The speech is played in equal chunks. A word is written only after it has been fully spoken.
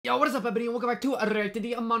Yo, what is up, everybody, and welcome back to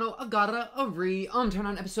Nademonogatari. Turn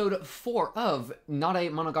on episode 4 of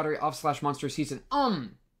Nademonogatari /Monster Season.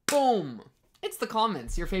 Boom! It's the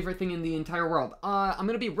comments, your favorite thing in the entire world. I'm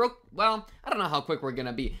gonna be well, I don't know how quick we're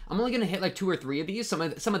gonna be. I'm only gonna hit like 2 or 3 of these, some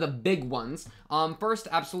of the big ones. First,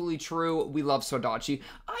 absolutely true, we love Sodachi.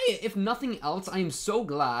 If nothing else, I am so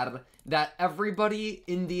glad that everybody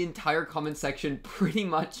in the entire comment section pretty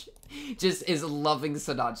much just is loving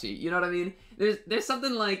Sodachi. You know what I mean? There's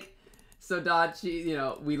something like Sodachi, you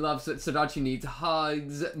know, we love Sodachi needs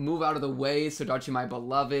hugs, move out of the way, Sodachi my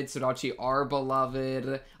beloved, Sodachi our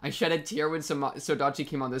beloved, I shed a tear when Sodachi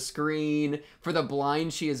came on the screen, for the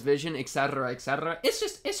blind she is vision, etc, etc. It's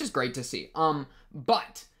just great to see.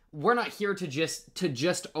 But we're not here to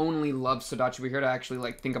just only love Sodachi, we're here to actually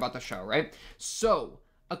like think about the show, right? So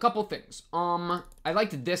a couple things. I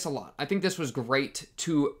liked this a lot. I think this was great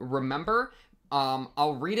to remember.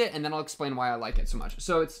 I'll read it and then I'll explain why I like it so much.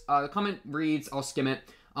 So it's, the comment reads, I'll skim it.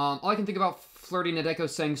 All I can think about flirty Nadeko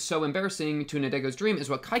saying so embarrassing to Nadeko's dream is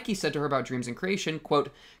what Kaiki said to her about dreams and creation. Quote,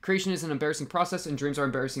 creation is an embarrassing process and dreams are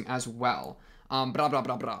embarrassing as well. Blah, blah,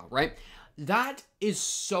 blah, blah, right? That is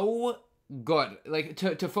so good, like,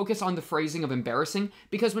 to focus on the phrasing of embarrassing,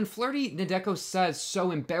 because when flirty Nadeko says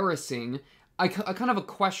so embarrassing, I kind of a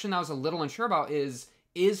question I was a little unsure about is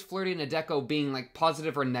flirty Nadeko being like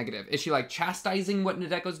positive or negative? Is she like chastising what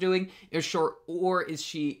Nadeko's doing? Or is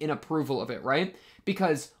she in approval of it, right?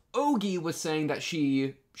 Because Ogi was saying that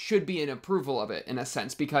she should be in approval of it in a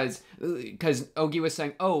sense, because Ogi was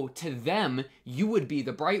saying, oh, to them, you would be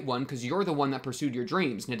the bright one because you're the one that pursued your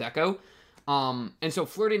dreams, Nadeko. And so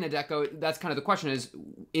flirty Nadeko, that's kind of the question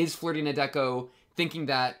is flirty Nadeko thinking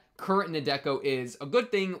that current Nadeko is a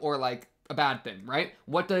good thing or like a bad thing, right?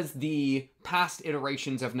 What does the past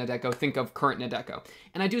iterations of Nadeko think of current Nadeko?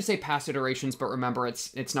 And I do say past iterations, but remember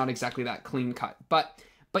it's not exactly that clean cut. But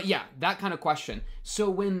yeah, that kind of question. So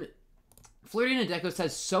when flirty Nadeko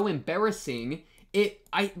says so embarrassing,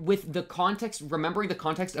 with the context, remembering the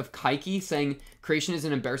context of Kaiki saying creation is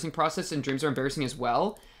an embarrassing process and dreams are embarrassing as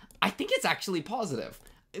well, I think it's actually positive,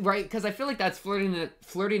 right? Because I feel like that's flirty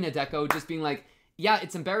Nadeko just being like, yeah,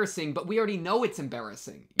 it's embarrassing, but we already know it's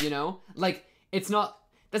embarrassing, you know? Like, that's not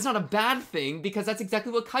a bad thing, because that's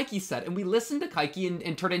exactly what Kaiki said, and we listened to Kaiki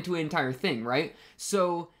and turned it into an entire thing, right?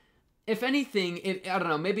 So, if anything, I don't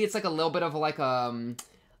know, maybe it's like a little bit of like,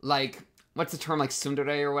 what's the term, like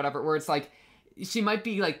tsundere or whatever, where it's like, she might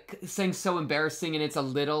be like saying so embarrassing, and it's a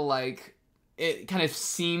little like, it kind of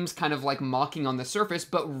seems kind of like mocking on the surface,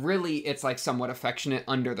 but really it's like somewhat affectionate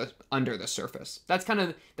under the surface. That's kind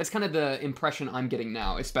of the impression I'm getting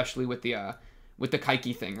now, especially with the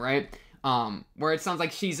Kaiki thing, right? Where it sounds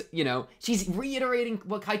like she's reiterating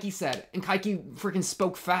what Kaiki said, and Kaiki freaking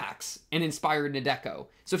spoke facts and inspired Nadeko.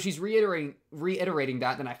 So if she's reiterating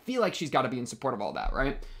that, then I feel like she's got to be in support of all that,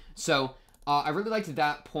 right? So I really liked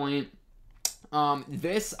that point.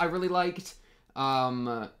 This I really liked.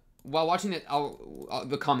 While watching it,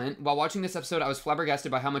 the comment, while watching this episode, I was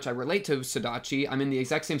flabbergasted by how much I relate to Sodachi. I'm in the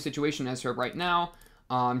exact same situation as her right now.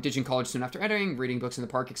 Ditching college soon after entering, reading books in the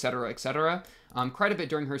park, etc., etc. Cried a bit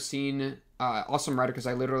during her scene. Awesome writer, because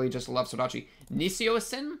I literally just love Sodachi.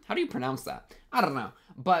 Nisio-sen? How do you pronounce that? I don't know.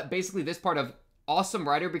 But basically this part of awesome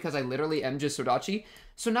writer, because I literally am just Sodachi.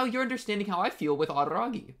 So now you're understanding how I feel with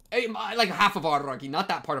Araragi. Like half of Araragi, not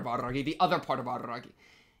that part of Araragi, the other part of Araragi.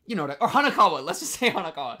 You know, or Hanakawa. Let's just say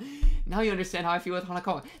Hanakawa. Now you understand how I feel with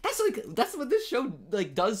Hanakawa. That's what this show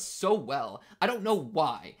like does so well. I don't know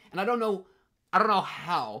why, and I don't know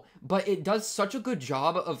how, but it does such a good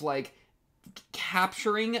job of like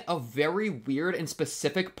capturing a very weird and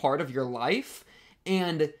specific part of your life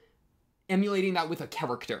and emulating that with a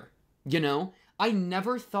character. You know, I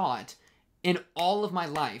never thought in all of my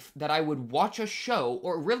life that I would watch a show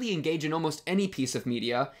or really engage in almost any piece of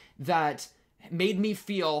media that made me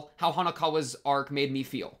feel how Hanakawa's arc made me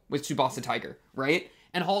feel with Tsubasa Tiger, right?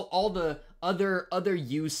 And all the other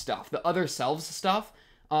you stuff, the other selves stuff,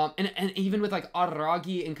 and even with like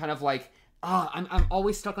Araragi and kind of like, I'm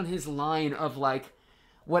always stuck on his line of like,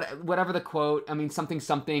 whatever the quote, I mean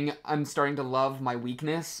something, I'm starting to love my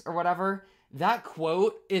weakness or whatever. That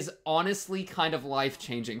quote is honestly kind of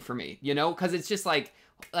life-changing for me, you know? Because it's just like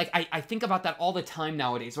I think about that all the time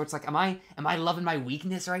nowadays, where it's like, am I loving my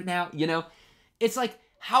weakness right now, you know? It's like,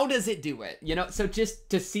 how does it do it? You know, so just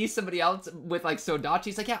to see somebody else with like Sodachi,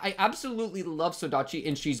 it's like, yeah, I absolutely love Sodachi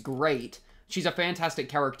and she's great. She's a fantastic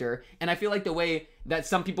character. And I feel like the way that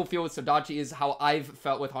some people feel with Sodachi is how I've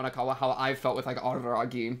felt with Hanakawa, how I've felt with like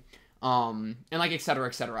Araragi, and like et cetera,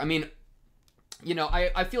 et cetera. I mean, you know,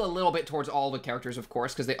 I feel a little bit towards all the characters, of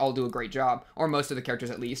course, because they all do a great job, or most of the characters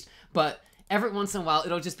at least. But every once in a while,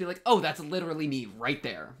 it'll just be like, oh, that's literally me right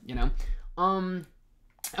there, you know?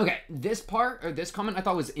 Okay, this part, or this comment I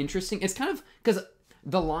thought was interesting. It's kind of, because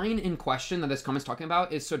the line in question that this comment's talking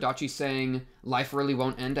about is Sodachi saying, life really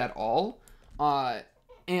won't end at all.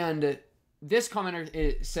 And this commenter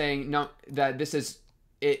is saying, no, that this is,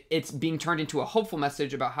 it's being turned into a hopeful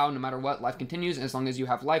message about how no matter what, life continues, and as long as you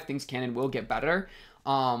have life, things can and will get better.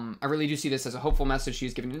 I really do see this as a hopeful message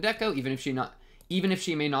she's giving to Nadeko, even if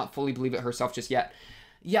she may not fully believe it herself just yet.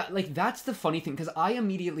 Yeah, like, that's the funny thing, because I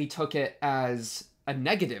immediately took it as a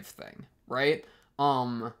negative thing, right?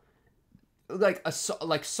 Like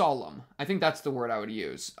solemn. I think that's the word I would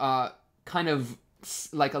use. Kind of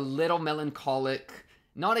like a little melancholic,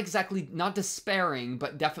 not despairing,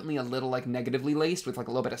 but definitely a little like negatively laced with like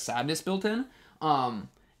a little bit of sadness built in. And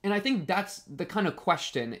I think that's the kind of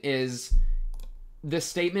question is the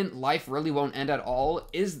statement, life really won't end at all.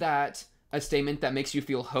 Is that a statement that makes you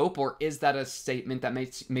feel hope, or is that a statement that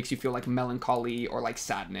makes you feel like melancholy or like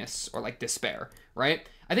sadness or like despair, right?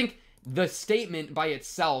 I think the statement by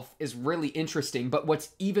itself is really interesting, but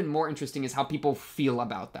what's even more interesting is how people feel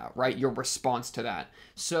about that, right? Your response to that.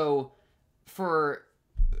 So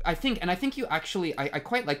I think you actually, I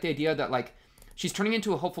quite like the idea that like she's turning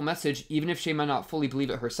into a hopeful message even if she might not fully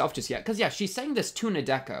believe it herself just yet. Because yeah, she's saying this to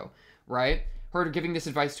Nadeko, right? Her giving this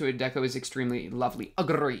advice to Nadeko is extremely lovely.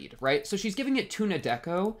 Agreed, right? So she's giving it to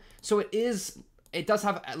Nadeko. So it does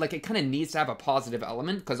have, like, it kind of needs to have a positive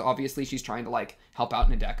element, because obviously she's trying to, like, help out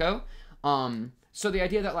Nadeko. So the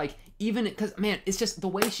idea that, like, even, because, man, it's just the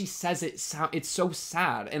way she says it, it's so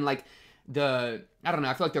sad. And, like, I don't know,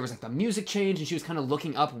 I feel like there was, like, the music change, and she was kind of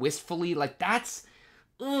looking up wistfully. Like, that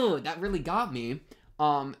really got me.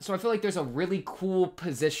 So I feel like there's a really cool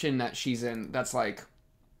position that she's in that's, like,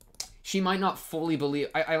 she might not fully believe.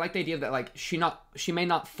 I like the idea that like she may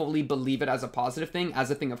not fully believe it as a positive thing, as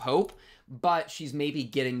a thing of hope, but she's maybe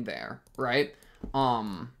getting there, right?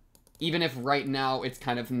 Even if right now it's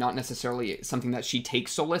kind of not necessarily something that she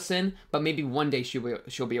takes solace in, but maybe one day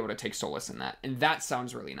she'll be able to take solace in that, and that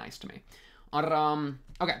sounds really nice to me. Okay,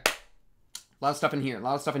 a lot of stuff in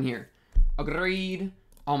here. Agreed.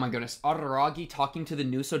 Oh my goodness, Araragi talking to the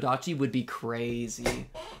new Sodachi would be crazy.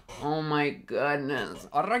 Oh my goodness.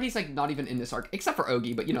 Araragi's like not even in this arc, except for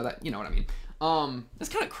Ogi, but you know what I mean. It's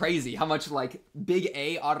kind of crazy how much like big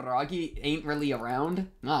A Araragi ain't really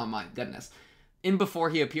around. Oh my goodness. In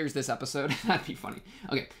before he appears this episode, that'd be funny.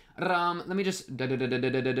 Okay, let me just...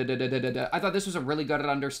 I thought this was a really good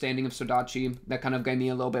understanding of Sodachi that kind of gave me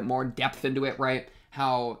a little bit more depth into it, right?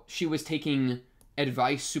 How she was taking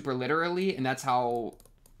advice super literally, and that's how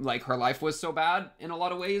like her life was so bad in a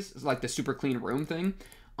lot of ways. It's like the super clean room thing.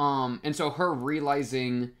 And so her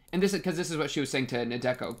realizing, and this is what she was saying to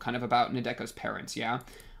Nadeko, kind of about Nadeko's parents, yeah?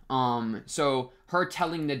 So her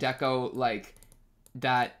telling Nadeko, like,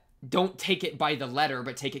 that don't take it by the letter,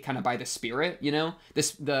 but take it kind of by the spirit, you know?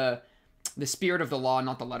 The spirit of the law,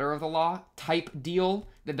 not the letter of the law type deal,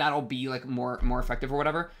 that'll be, like, more effective or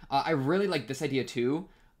whatever. I really like this idea, too.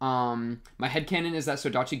 My headcanon is that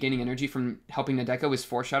Sodachi gaining energy from helping Nadeko is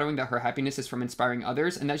foreshadowing that her happiness is from inspiring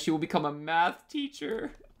others, and that she will become a math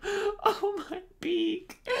teacher. Oh my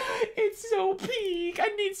peak. It's so peak. I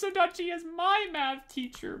need Sodachi as my math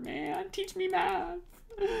teacher, man. Teach me math,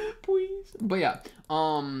 please. But yeah,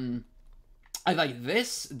 I like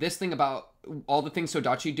this thing about all the things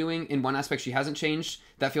Sodachi doing. In one aspect, she hasn't changed.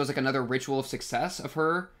 That feels like another ritual of success of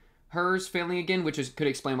hers failing again, which could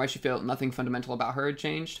explain why she felt nothing fundamental about her had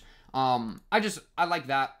changed. I like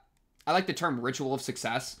that. I like the term ritual of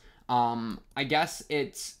success. I guess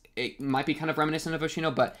it might be kind of reminiscent of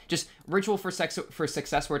Oshino, but just ritual for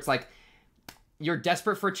success, where it's like you're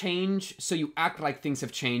desperate for change, so you act like things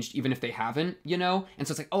have changed even if they haven't, you know? And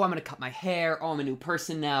so it's like, oh, I'm gonna cut my hair, oh, I'm a new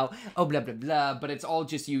person now, oh, blah blah blah, but it's all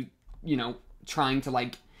just you know, trying to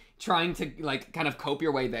kind of cope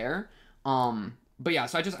your way there. But yeah,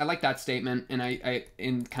 so I like that statement, and I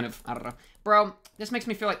don't know. Bro, this makes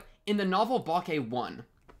me feel like, in the novel Bake 1,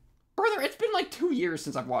 brother, it's been like 2 years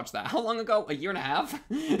since I've watched that. How long ago? A year and a half?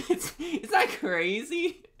 Is that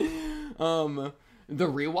crazy? The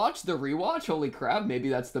rewatch, holy crap, maybe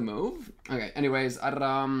that's the move. Okay, anyways,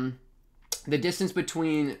 the distance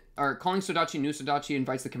between, or calling Sodachi new Sodachi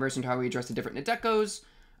invites the comparison to how we address the different Nadekos.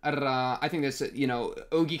 I think this, you know,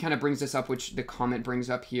 Ogi kind of brings this up, which the comment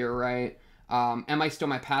brings up here, right? Am I still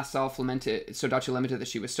my past self? Sodachi lamented that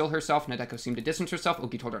she was still herself. Nadeko seemed to distance herself.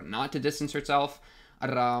 Ogi told her not to distance herself,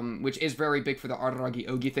 which is very big for the Araragi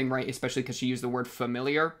Ogi thing, right? Especially because she used the word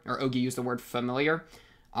familiar, or Ogi used the word familiar,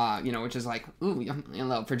 you know, which is like, ooh,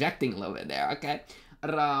 I'm projecting a little bit there, okay?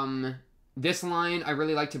 This line I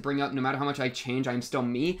really like to bring up, no matter how much I change, I'm still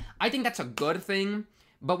me. I think that's a good thing,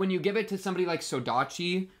 but when you give it to somebody like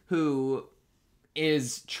Sodachi, who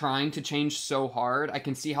is trying to change so hard, I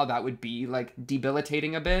can see how that would be, like,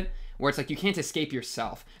 debilitating a bit, where it's like, you can't escape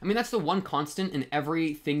yourself. I mean, that's the one constant in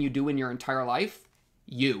everything you do in your entire life.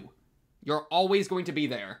 You. You're always going to be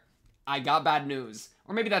there. I got bad news.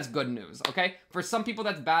 Or maybe that's good news, okay? For some people,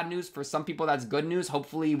 that's bad news. For some people, that's good news.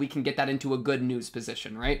 Hopefully, we can get that into a good news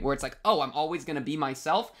position, right? Where it's like, oh, I'm always going to be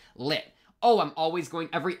myself. Lit. Oh, I'm always going...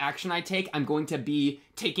 Every action I take, I'm going to be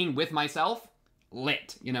taking with myself.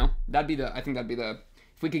 Lit, you know? That'd be the... I think that'd be the...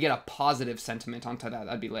 If we could get a positive sentiment onto that,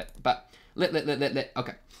 that'd be lit. But, lit.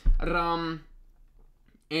 Okay.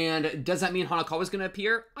 And does that mean Hanakawa's going to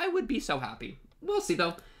appear? I would be so happy. We'll see,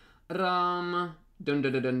 though. Dun.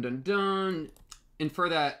 Infer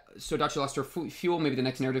that Sodachi lost her fuel. Maybe the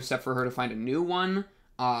next narrative step for her to find a new one.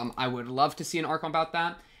 I would love to see an arc about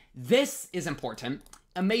that. This is important.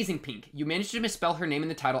 Amazing Pink. You managed to misspell her name in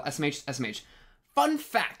the title. SMH. Fun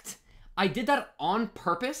fact. I did that on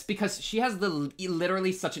purpose because she has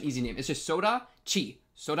literally such an easy name. It's just Sodachi.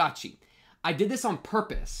 I did this on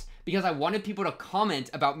purpose because I wanted people to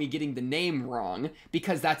comment about me getting the name wrong,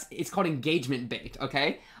 because it's called engagement bait,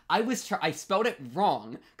 okay? I spelled it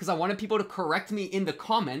wrong because I wanted people to correct me in the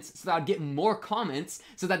comments so that I'd get more comments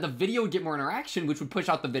so that the video would get more interaction, which would push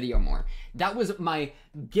out the video more. That was my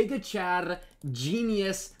Giga Chad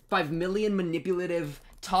genius 5 million manipulative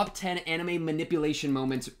top 10 anime manipulation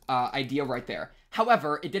moments idea right there.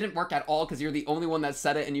 However, it didn't work at all because you're the only one that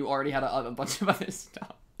said it and you already had a bunch of other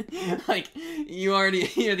stuff. Like, you're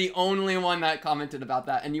the only one that commented about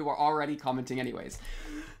that, and you were already commenting anyways.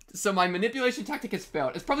 So my manipulation tactic has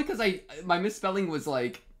failed. It's probably because my misspelling was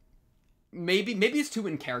like, maybe it's too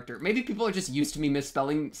in character. Maybe people are just used to me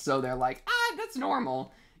misspelling, so they're like, that's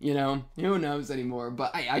normal. You know, who knows anymore?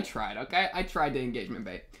 But I tried, okay? I tried to engagement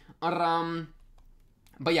bait.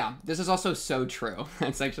 But yeah, this is also so true.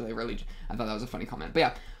 That's actually really, I thought that was a funny comment. But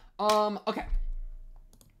yeah, okay.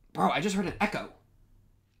 Bro, I just heard an echo.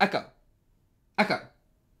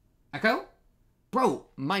 Echo? Bro,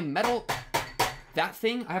 my metal... That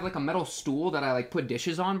thing, I have like a metal stool that I like put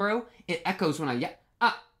dishes on, bro. It echoes when I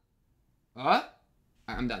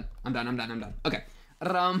I'm done. Okay.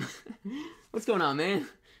 What's going on, man?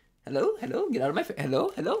 Hello? Get out of my face.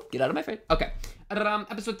 Hello? Get out of my face. Okay.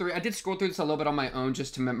 Episode 3. I did scroll through this a little bit on my own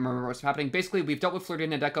just to remember what's happening. Basically, we've dealt with flirty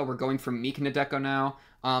Nadeko. We're going for meek Nadeko now.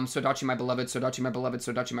 Sodachi, my beloved. Sodachi, my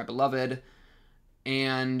beloved.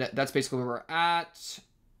 And that's basically where we're at.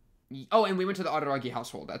 Oh, and we went to the Araragi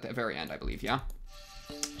household at the very end, I believe, yeah?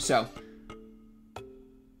 So.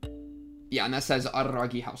 Yeah, and that says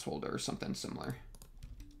Araragi household or something similar.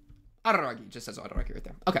 Araragi, just says Araragi right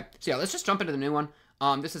there. Okay, so yeah, let's just jump into the new one.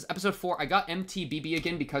 This is episode 4. I got MTBB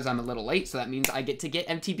again because I'm a little late, so that means I get to get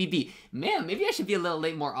MTBB. Man, maybe I should be a little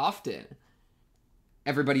late more often.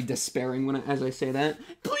 Everybody despairing as I say that.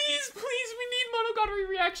 Please, we need Monogatari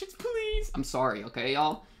reactions, please. I'm sorry, okay,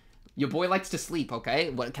 y'all? Your boy likes to sleep, okay?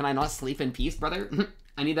 What, can I not sleep in peace, brother?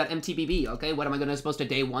 I need that MTBB, okay? What, am I supposed to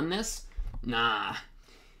day 1 this? Nah.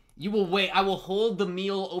 You will wait. I will hold the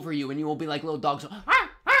meal over you, and you will be like little dogs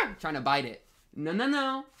trying to bite it.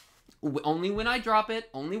 No. Only when I drop it.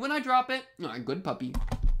 All right, good puppy.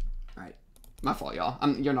 All right. My fault, y'all.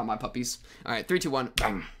 You're not my puppies. All right, 3, 2, 1.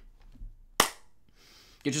 Bang.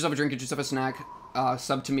 Get yourself a drink. Get yourself a snack.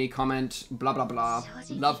 Sub to me, comment, blah, blah, blah.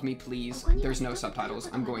 Love me, please. There's no subtitles.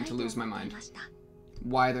 I'm going to lose my mind.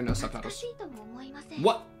 Why are there no subtitles?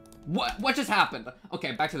 What just happened?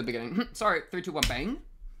 Okay, back to the beginning. Sorry, 3, 2, 1, bang.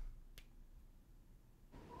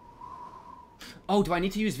 Oh, do I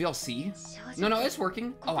need to use VLC? No, it's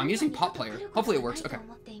working. Oh, I'm using Pop Player. Hopefully it works. Okay.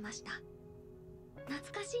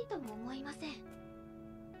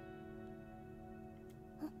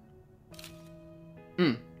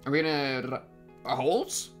 Are we gonna...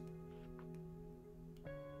 holes?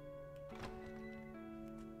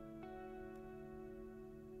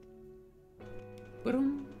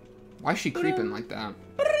 Why is she creeping like that?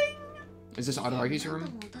 Is this Araragi's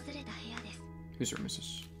room? Whose room is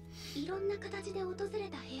this?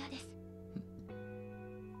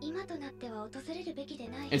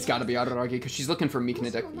 It's gotta be Araragi, because she's looking for Meek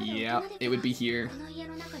Nadeko. Yeah, it would be here.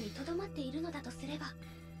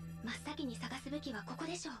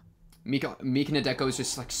 Meek Nadeko is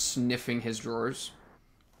just like sniffing his drawers.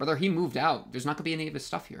 Brother, he moved out. There's not gonna be any of his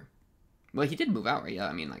stuff here. Well, he did move out, right? Yeah,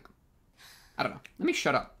 I mean, like, I don't know. Let me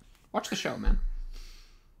shut up. Watch the show, man.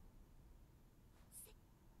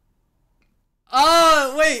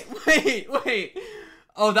 Oh, wait.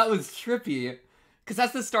 Oh, that was trippy. Because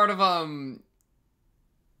that's the start of,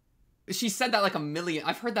 She said that like a million.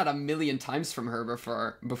 I've heard that a million times from her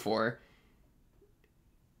before.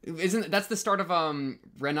 That's the start of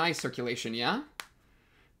Renai circulation, yeah?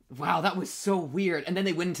 Wow, that was so weird. And then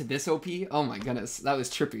they went into this OP. Oh my goodness, that was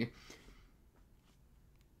trippy.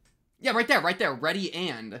 Yeah, right there. Ready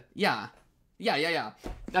and. Yeah. Yeah.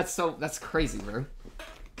 That's crazy, bro.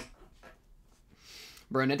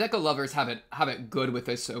 Bro, Nadeko lovers have it good with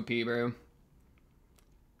this OP, bro.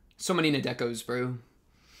 So many Nadekos, bro.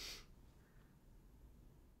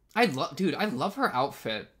 I love her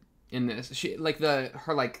outfit in this. She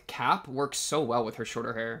her like cap works so well with her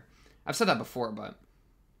shorter hair. I've said that before, but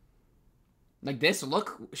like this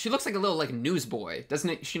look, she looks like a little like newsboy, doesn't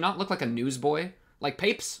it? She not look like a newsboy? Like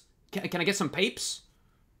Papes? Can I get some Papes?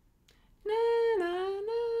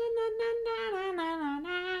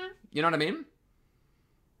 You know what I mean?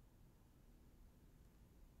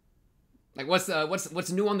 Like what's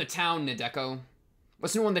new on the town, Nadeko?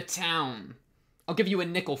 What's new on the town? I'll give you a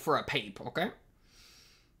nickel for a pape, okay?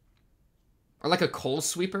 Or like a coal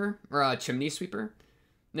sweeper or a chimney sweeper.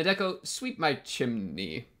 Nadeko, sweep my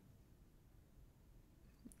chimney.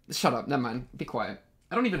 Shut up, never mind. Be quiet.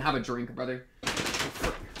 I don't even have a drink, brother.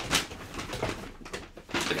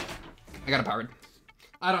 Okay. I got it powered.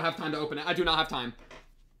 I don't have time to open it. I do not have time.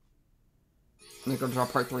 I'm gonna go draw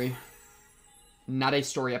part 3. Not a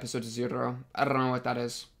story episode 0. I don't know what that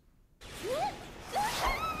is.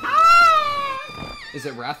 Is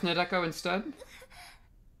it Wrath Nadeko instead?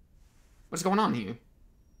 What's going on here?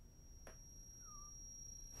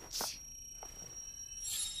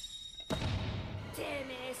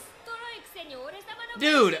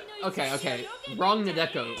 Dude! Okay. Wrong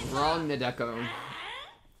Nadeko.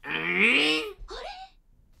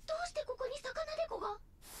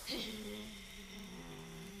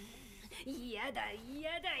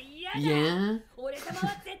 Yeah?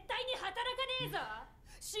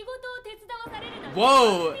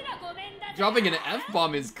 Whoa! Dropping an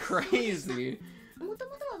F-bomb is crazy.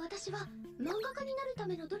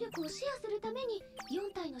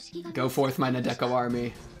 Go forth, my Nadeko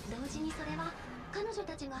army.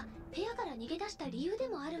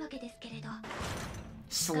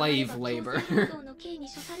 Slave labor.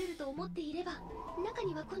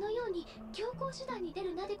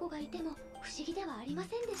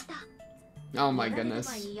 Oh my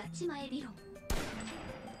goodness.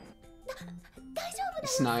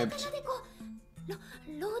 Sniped.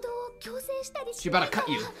 She about to cut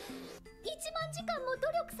you.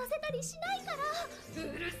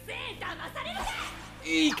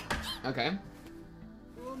 Eek. Okay.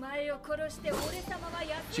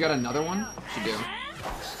 She got another one? She do.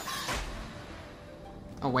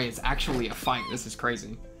 Oh wait, it's actually a fight. This is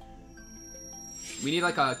crazy. We need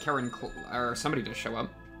like a Karen or somebody to show up.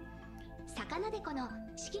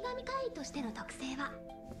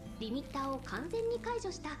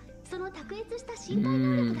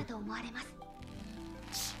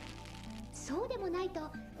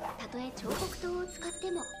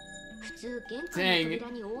 Dang,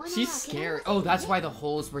 she's scared. Oh, that's why the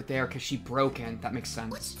holes were there, because she broken. That makes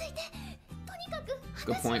sense.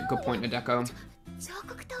 Good point, Nadeko.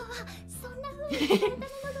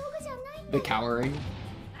 The cowering.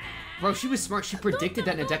 Bro, she was smart. She predicted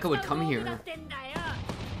that Nadeko would come here.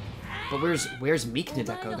 But where's meek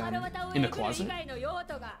Nadeko then? In the closet?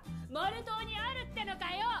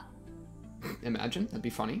 Imagine, that'd be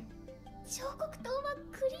funny.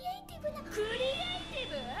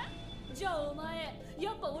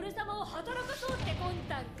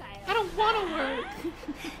 I don't want to work.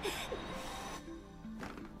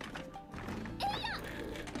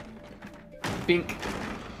 Bink.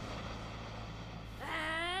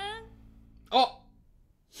 Oh.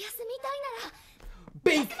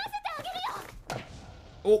 Bink.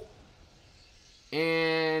 Oh.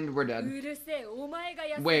 And we're dead.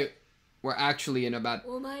 Wait, we're actually in a bad.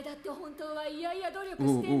 Ooh.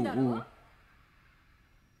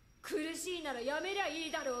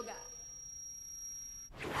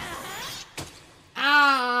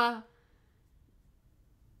 Ah!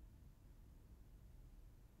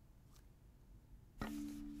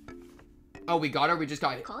 Oh, we got her? We just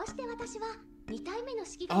got it.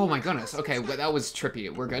 Oh my goodness. Okay, well, that was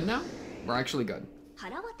trippy. We're good now? We're actually good.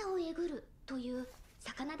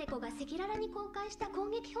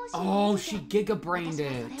 Oh, she giga-brained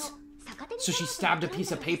it. So she stabbed a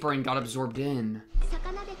piece of paper and got absorbed in.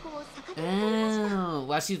 Oh,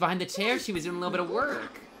 while she's behind the chair, she was doing a little bit of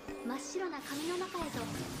work.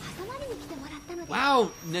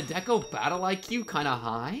 Wow, Nadeko battle IQ kinda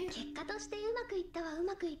high?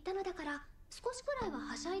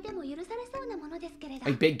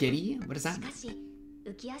 Like big giddy? What is that?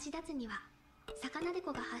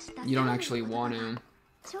 You don't actually want to.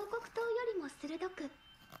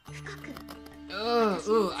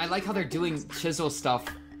 Ooh, I like how they're doing chisel stuff.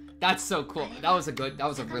 That's so cool. That was a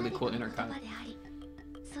really cool intercut.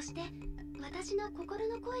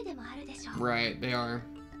 Right, they are.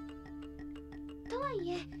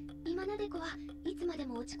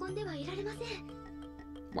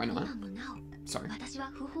 Why not? Sorry.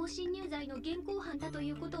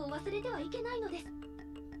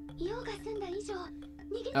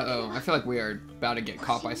 Uh-oh, I feel like we are about to get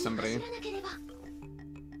caught by somebody.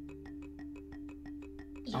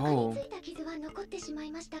 Oh.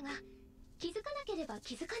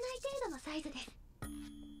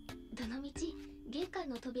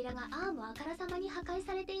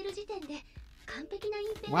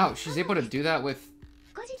 Wow, she's able to do that with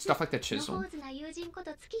stuff like the chisel. I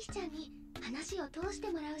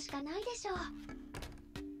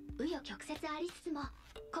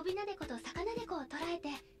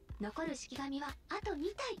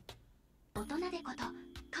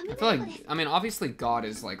feel like, I mean, obviously God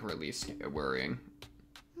is like really worrying.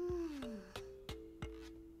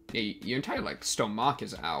 Yeah, your entire like stomach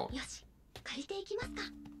is out.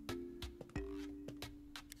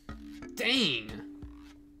 Dang!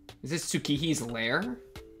 Is this Tsukihi's lair?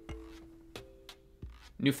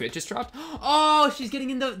 New fit just dropped? Oh, she's getting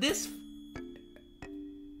into this.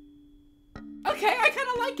 Okay, I kind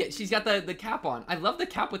of like it. She's got the cap on. I love the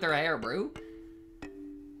cap with her hair, bro.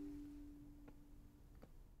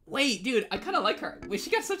 Wait, dude, I kind of like her. Wait, she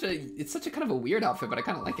got such a, it's such a kind of a weird outfit, but I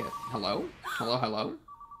kind of like it. Hello? Hello, hello?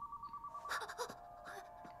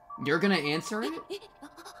 You're gonna answer it?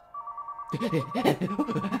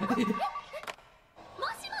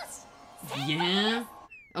 Yeah?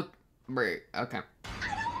 Oh, right, okay.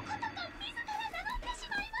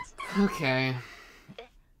 Okay.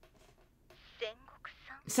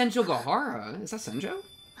 Senjo Gahara? Is that Senjo?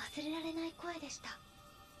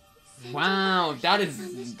 Wow, that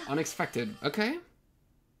is unexpected. Okay.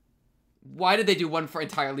 Why did they do one for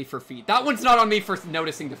entirely for feet? That one's not on me for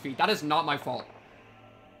noticing the feet. That is not my fault.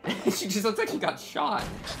 She just looks like she got shot.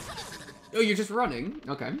 Oh, you're just running?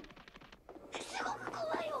 Okay.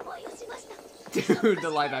 Dude, the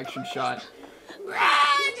live action shot. Run! Run!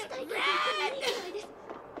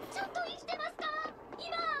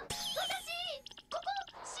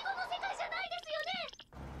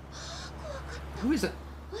 Who is it?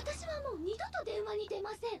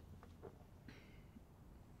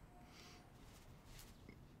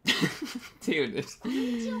 Dude.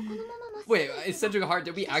 Wait, is Senju Gahara,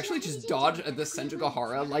 did we actually just dodge the Senju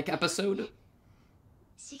Gahara-like episode?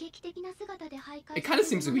 It kind of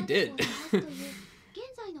seems like we did.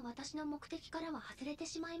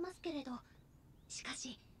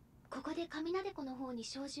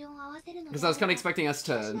 Because I was kind of expecting us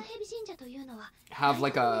to have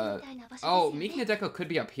like a... Oh, Nadeko could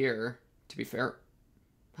be up here, to be fair.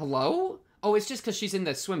 Hello? Oh, it's just because she's in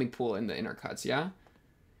the swimming pool in the intercuts, yeah?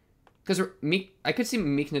 Because I could see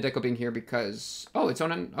Nadeko being here because... Oh, it's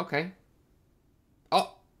on... Okay.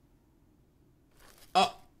 Oh.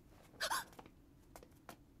 Oh.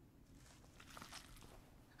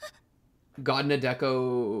 God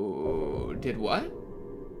Nadeko did what?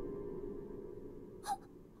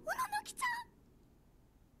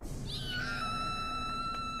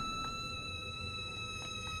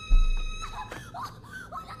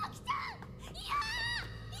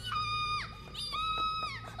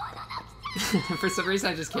 For some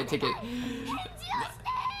reason, I just can't take it.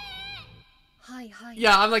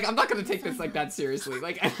 Yeah, I'm like, I'm not gonna take this like that seriously.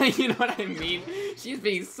 Like, you know what I mean? She's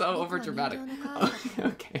being so over dramatic.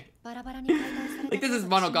 Okay. Like, this is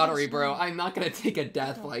Monogatari, bro. I'm not gonna take a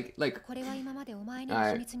death like. Alright.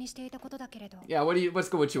 Yeah, what's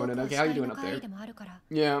good with you, Ononoki? How you doing up there?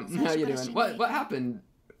 Yeah, how you doing? What happened?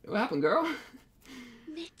 What happened, girl?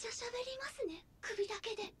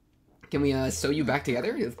 Can we sew you back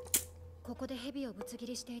together?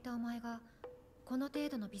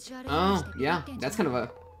 Oh, yeah, that's kind of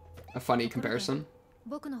a funny comparison.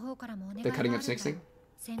 The cutting up snakes thing.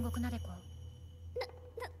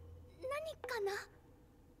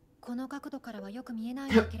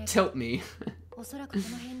 Tilt me.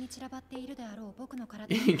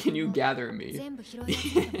 Can you gather me?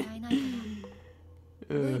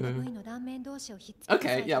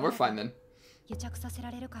 Okay, yeah, we're fine then.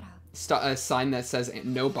 A sign that says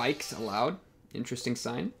no bikes allowed. Interesting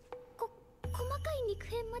sign.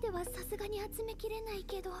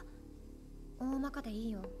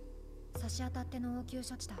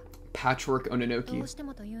 Patchwork Ononoki.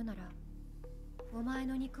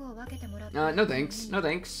 No thanks. No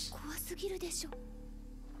thanks.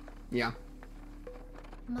 Yeah.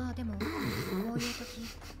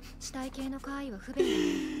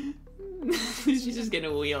 She's just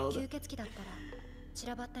getting wheeled.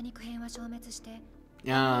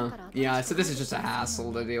 Yeah, so this is just a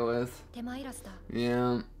hassle to deal with.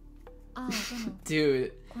 Yeah.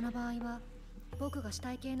 Dude.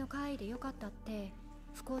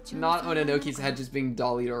 Not Ononoki's head just being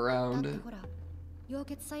dollied around.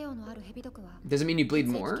 Does it mean you bleed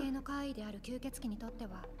more?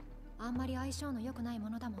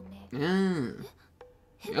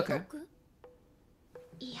 Okay.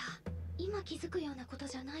 いや、今気づくようなこと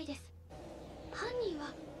じゃないです。犯人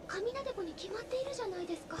は神ナデコに決まっているじゃない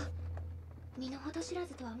ですか。身の程知ら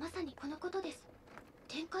ずとはまさにこのことです。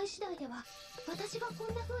展開次第では私がこ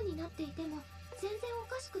んな風になっていても全然お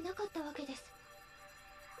かしくなかったわけです。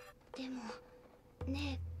でも、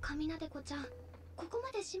ねえ、神ナデコちゃん、ここ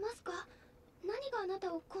までしますか？何があな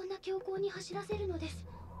たをこんな強行に走らせるのです。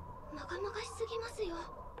まがまがしすぎますよ。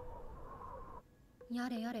や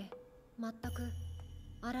れやれ、全く。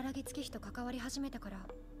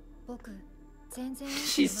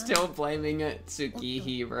 She's still blaming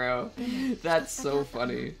Tsukihi, bro. That's so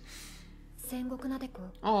funny.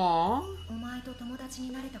 Aww.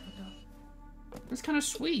 That's kind of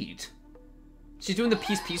sweet. She's doing the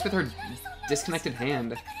peace with her disconnected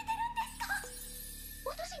hand.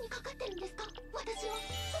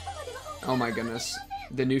 Oh my goodness.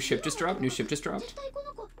 The new ship just dropped? New ship just dropped?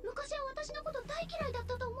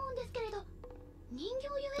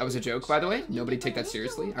 That was a joke, by the way. Nobody take that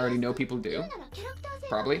seriously. I already know people do.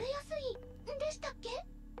 Probably.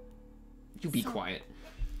 You be quiet.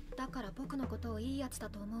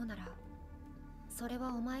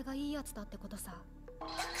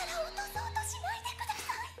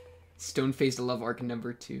 Stone-faced love arc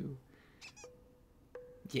number 2.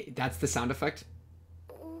 Yeah, that's the sound effect.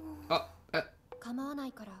 Oh,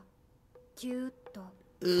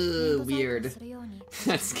 weird.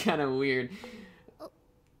 That's kind of weird.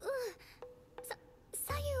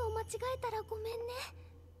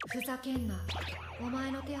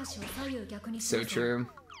 So true.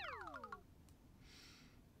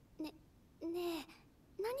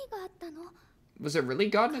 Was it really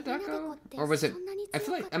God Nadeko? Or was it... I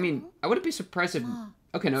feel like... I mean, I wouldn't be surprised if...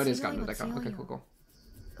 Okay, no, it is God Nadeko. Okay, cool, cool.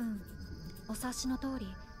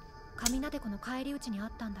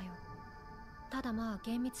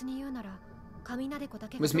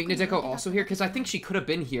 Was Meek Nadeko also here? Because I think she could have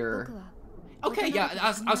been here. Okay, yeah,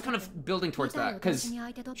 I was kind of building towards that, because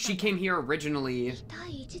she came here originally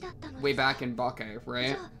way back in Bake,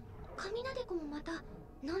 right?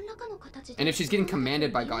 And if she's getting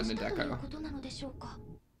commanded by God Nadeko.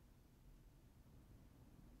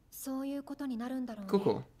 Cool,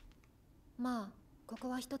 cool.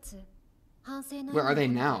 Where are they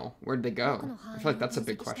now? Where'd they go? I feel like that's a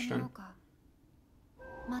big question.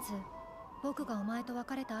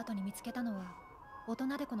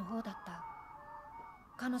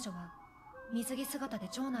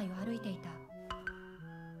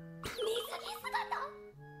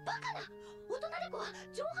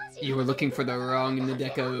 You were looking for the wrong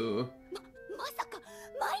Nadeko.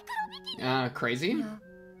 Crazy?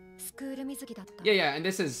 Yeah, and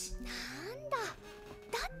this is...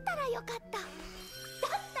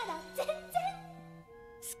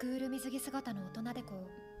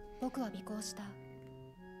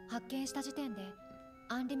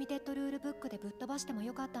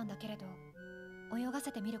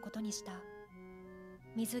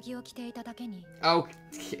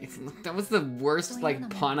 Okay, that was the worst, like,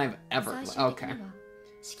 pun I've ever... Okay.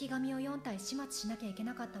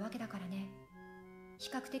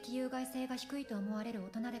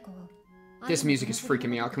 This music is freaking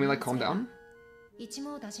me out. Can we, like, calm down?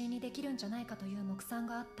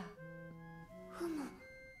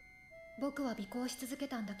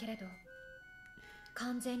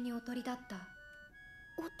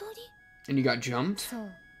 And you got jumped?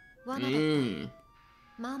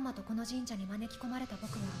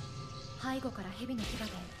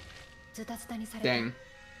 Dang.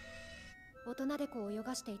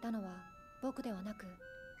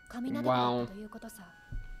 Wow.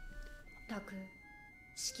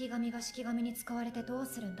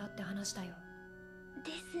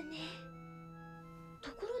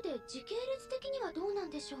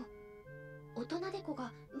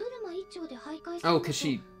 Oh, because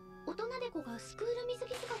she...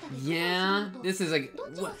 Yeah, this is like...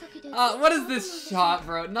 what is this shot,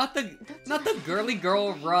 bro? Not the girly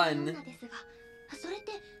girl run.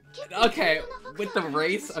 Okay, with the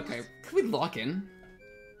race? Okay, can we lock in?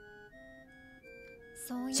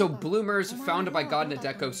 So, bloomers founded by God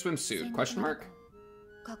Nadeko swimsuit, question mark?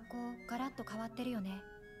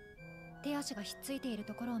 手足がひっついている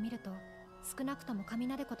ところを見ると、少なくとも神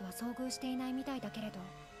なでことは遭遇していないみたいだけれど。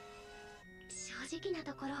正直な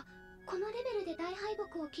ところ、このレベルで大敗北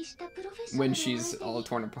を喫したプロフェッショナ When ル she's の all 相手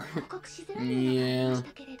torn に apart. 報告しづらいものがありまし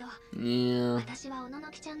たけれど、 Yeah. 私はおのの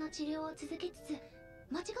きちゃんの治療を続けつつ、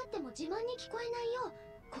間違っても自慢に聞こえないよう、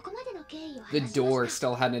ここまでの経緯を The 話しま door した。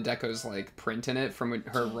 still had Nadeko's like print in it from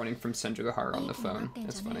her running from Senjugahara on the phone.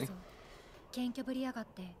 That's funny. 謙虚ぶりやがっ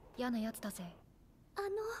て嫌なやつだぜ。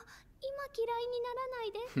今嫌いにな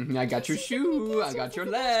らないで。 I got your shoe. I got your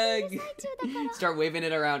leg. Start waving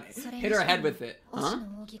it around. Hit her head with it. 推 Huh? し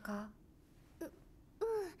の扇か。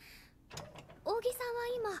扇さんは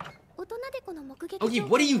今、大人でこの目撃 Ogi, 情報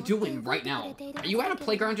what are you を追って doing 動い right てく now? れている Are you at a はずだ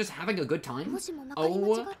けど、 playground just having a good time? もしもまかり間違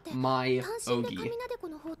Oh って my 単身で Ogi. 神なでこ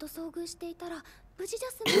の方と遭遇していたら無事じゃ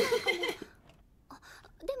済まないかも。あ、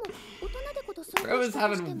でも大人でこと遭 Bro 遇 is した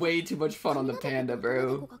として having も、 way too much fun on the 神なで panda, こと大人で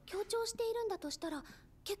bro. こが強調しているんだとしたら、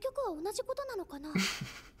結局は同じことなのかな。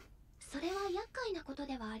それは厄介なこと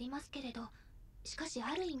ではありますけれど、しかし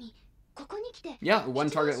ある意味ここに来て Yeah, one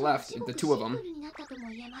一番 target シンプル left. シン The プ two of them. ルになったとも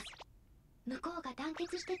言えます。向こうが団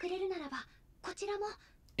結してくれるならば、こちらも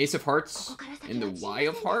Ace of Hearts and the Y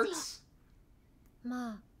of Hearts.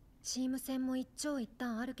 まあ、チーム戦も一長一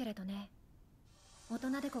短あるけれどね。大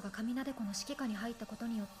人でこが神なでこの指揮下に入ったこと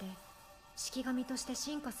によって、式神として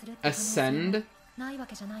進化するって可能性 Ascend? はないわ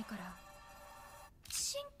けじゃないから。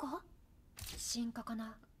進化？進化か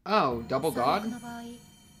な。 Oh, double 最 god? 悪の場合、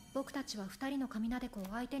僕たちは二人の神なでこを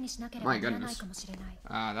相手にしなければ My ならない goodness. かもしれない。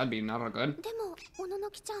That'd be not good. でもおのの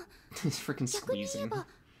きちゃん、 He's freaking 逆に言え squeezing. ば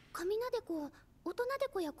神なでこを大人で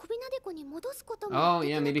こや小びなでこに戻すことも Oh, で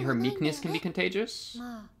き yeah, な maybe く her はないんだよ meekness can be ね。 contagious.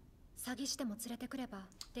 まあ、詐欺しても連れてくれば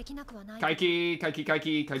できなくはない。 Kaiki, Kaiki, Kaiki, 大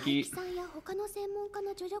木 Kaiki. さんや他の専門家の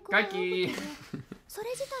助力を仰ぐけど、 Kaiki. それ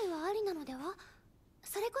自体はありなのでは？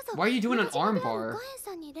それこそ Why are you doing an 元島 arm である bar? ガエン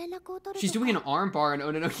さんに連絡を取る She's とか。 doing an arm bar on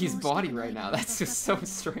Ononoki's body right now. That's just so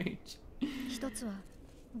strange. 一つは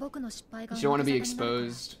僕の失敗が You don't want to be 表沙汰になるから。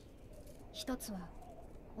 exposed. 一つは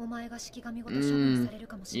お前が式神ごと処分される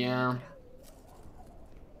かもしれないか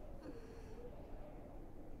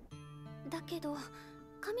ら。だけど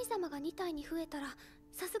神様が2体に増えたら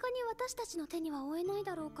さすがに私たちの手には負えない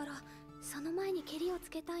だろうから、その前にケリをつ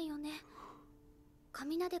けたいよね。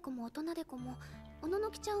神なでこも大人でこもおの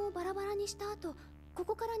のきちゃんをバラバラにした後、こ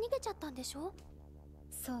こから逃げちゃったんでしょ？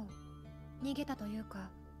そう、逃げたというか、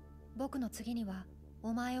僕の次には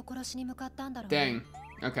お前を殺しに向かったんだろうね。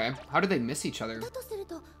 Dang. Okay. How did they miss each other? だとする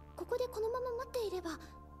とここでこのまま待っていれば、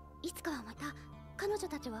いつかはまた彼女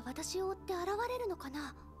たちは私を追って現れるのか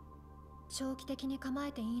な。長期的に構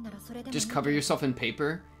えていいならそれでもいい Just けど、 cover yourself in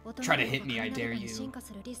paper? 大人 Try to で hit も me, I 神な dare でこに you. 進化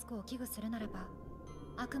するリスクを危惧するならば、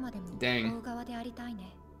あくまでも Dang. 追う側でありたい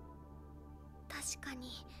ね。確か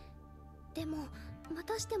に。でもま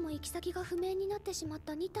たしても行き先が不明になってしまっ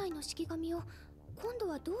た2体の式神を今度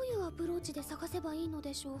はどういうアプローチで探せばいいの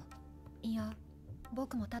でしょう？いや、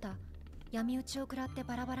僕もただ闇討ちを食らって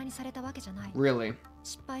バラバラにされたわけじゃない。 Really?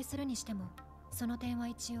 失敗するにしても、その点は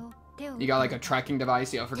一応手を You got like a tracking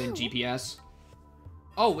device, you offered in GPS?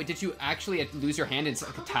 Oh, wait, did you actually lose your hand and it's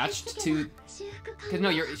like attached to... Cause no,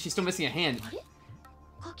 she's still missing a hand.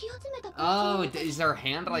 かき集めた Oh, is her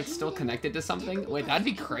hand like still connected to something? Wait, that'd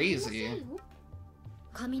be crazy.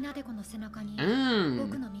 神なでこの背中に Mm.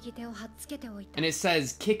 僕の右手を貼っつけておいた。 And it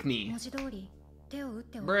says, kick me. 文字通り手を打っ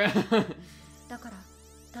ておい Bruh. た。だから、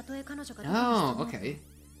たとえ彼女が Oh, どこに潜もうと okay.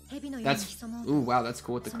 蛇のように That's... 潜もう Ooh, と wow, that's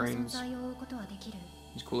cool with the その存 cranes. 在を追うことはできる。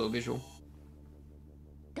 It's a cool little visual.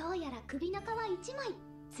 どうやら首の皮1枚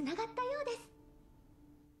つながったようです。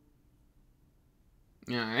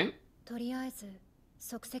 Alright. とりあえず、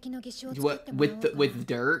即席の義手を作っ What, てもらおうか with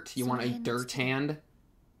dirt? You want a dirt hand?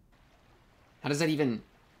 How does that even...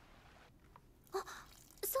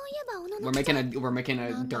 そういえばおの We're のきちゃ making ん、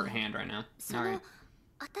 a dirt hand right now. その Alright.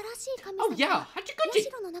 新しい神 Oh 様 yeah, が how'd you お get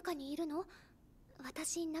城の中にいるの？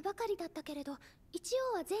私名ばかりだったけれど、一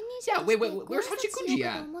応は前任者 Yeah, として wait, ご where's 挨拶 Hachikuji しようか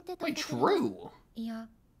at? と思ってたん Wait, だけど。 true. いや、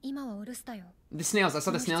今はウルスだよ。 The snails, I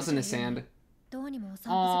saw the snails in the sand. どうにもお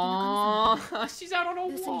散歩好きな Aww, she's out on a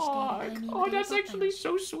Listen, walk. Steve, I mean, Oh, they that's got actually them.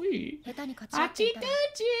 so sweet. 神。下手に勝ち合っていたら、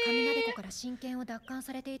神なで Hachikuji! こから真剣を奪還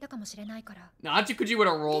されていたかもしれないから。 No, Hachikuji would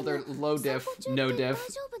have で rolled も her low 散 diff, 歩中 no って diff. 大丈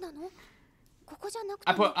夫なの？ここじゃなくて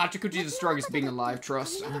I も put Hachikuji the strongest being alive,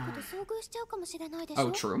 trust. 神なでこと遭遇しちゃうかもしれないでしょ？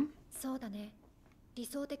 Oh, true. そうだね。理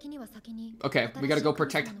想的には先に Okay, we gotta go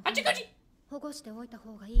protect 新しい神様の Hachikuji! 保護しておいた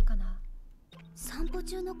方がいいかな。散歩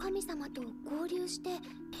中の神様と合流して、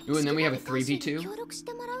 Ooh, and then we have a 式神大使に 3v2? 協力し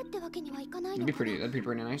てもらうってわけにはいかない That'd の be かな？ that'd be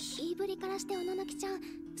pretty nice. 言いぶりからしておののきちゃん、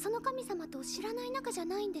その神様と知らない仲じゃ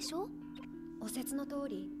ないんでしょ？お説の通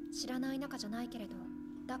り、知らない仲じゃないけれど、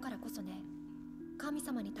だからこそね、神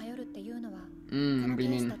様に頼るっていうのは、こ What の do ケ you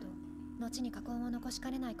ース mean? だと後に禍根を残し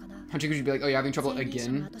かねないかな。 How could you be like, oh, you're having trouble 前任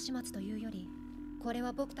者の again? 後始末というより、これ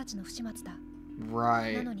は僕たちの不始末だ。な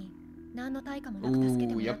Right. のに、何の対価もなく助け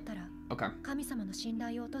てもらったら、 Okay. 神様の信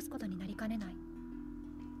頼を落とすことになりかねない。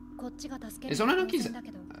こっちが助ける Is のは当 Ononoki's... 然だ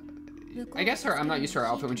けど、向こう I が guess her... I'm not 助 used け to る her の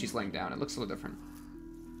は outfit when ひい she's きに laying down. It looks a little different.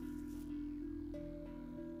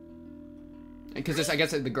 Because this, I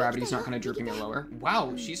guess the gravity's not kind of drooping her lower.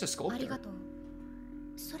 Wow, she's a あり sculptor. がとう。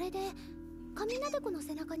それで神なでこの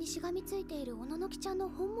背中にしがみついているおののきちゃんの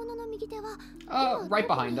本物の右手は Right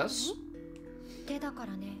behind us. 手だか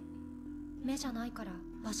らね。目じゃないから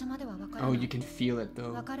場所まではわからな Oh, い。 you can feel it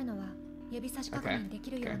わ though. かるのは指差し確認でき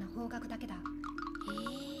るような方角だけだ。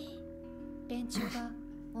連中が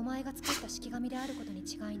お前が作った式紙であることに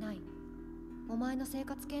違いない。お前の生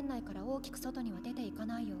活圏内から大きく外には出ていか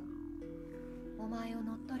ないよ。お前を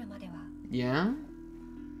乗っ取るまでは。 Yeah?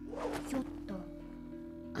 ひょっと。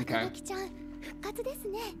おののきちゃん復活です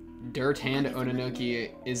ね。 Dirt Hand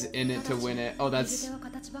Ononoki is in it to win it. Oh, 右 that's... 手は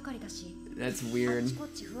形ばかりだし。 That's あっ weird. ちこ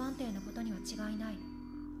っち不安定なことには違いない。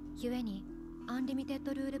故にアンリミテッ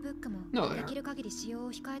ドルールブックも No, できる限り使用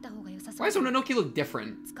を控えた方が良さそ Why う does だ。 Ononoki look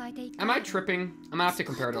different? 使えていった Am I tripping? I'm gonna have to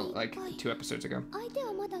compare it to like 2 episodes ago. 相手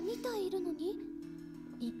はまだ2体いるのに。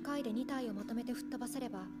1回で2体をまとめて吹っ飛ばせれ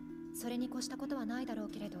ばそれに越したことはないだろう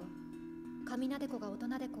けれど、神なでこが大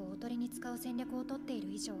人でこをおとりに使う戦略をとっている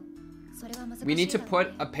以上、それは難しいだろう We ね。 need to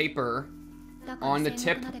put a paper だから on the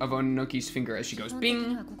戦 tip 略なでこ of Ononoki's finger as she 基 goes 本的に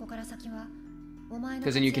bing. はここから先はお前の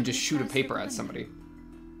Because then you can 活 just 躍 shoot に a 期待 paper する at ことに somebody.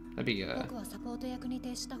 That'd be a 僕はサポート役に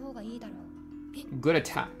徹した方がいいだろう。 good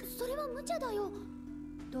attack. それは無茶だよ。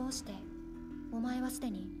どうしてお前はすで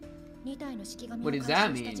に2体の式紙を What 回 does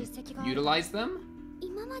that 収した mean? 実績がある。 Utilize them?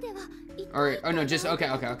 今までは一 Or 体 oh no, just okay,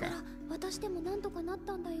 okay, だ okay. から私でもなんとかなっ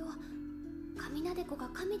たんだよ。神なでこが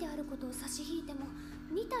神であることを差し引いても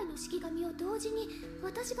2体の式紙を同時に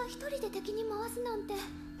私が一人で敵に回すなんて。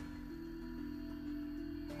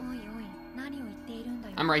おいおい、何を言っているんだ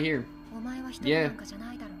よ。 I'm right here. お前は一人なんかじゃ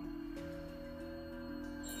ないだろう。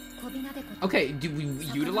小びなでこと Okay, do we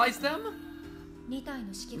utilize them? 2体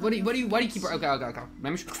の式 What 紙 do you を why do you keep okay, okay, okay.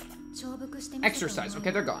 Let me 重複してみせてお前 exercise.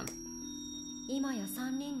 Okay, they're gone. 今や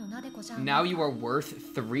3人のなでこじゃん。 Now you are worth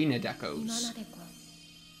 3今な Nadekos. でこ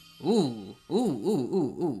Ooh,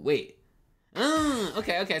 wait.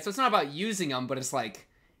 Okay, okay, so it's not about using them, but it's like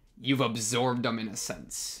you've absorbed them in a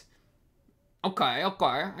sense. Okay, I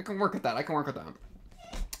can work with that.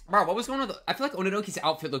 Bro, what was going on with I feel like Ononoki's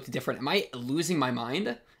outfit looked different. Am I losing my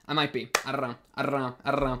mind? I might be. I don't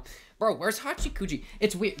know. Bro, where's Hachikuji?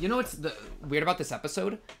 It's weird. You know what's the weird about this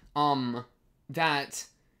episode? That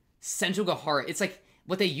Senju Gahara, it's like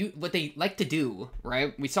what they like to do,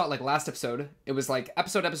 right? We saw it like last episode. It was like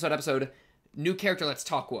episode, new character, let's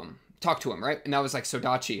talk to him, right? And that was like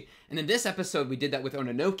Sodachi. And then this episode we did that with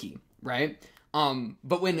Ononoki, right?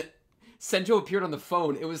 But when Senjo appeared on the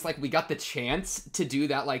phone, it was like we got the chance to do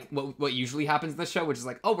that, like what usually happens in the show, which is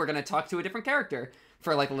like, oh, we're gonna talk to a different character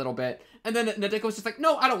for like a little bit, and then Nadeko was just like,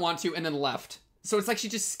 no, I don't want to, and then left. So it's like she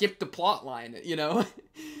just skipped the plot line, you know?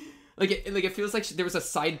 it feels like there was a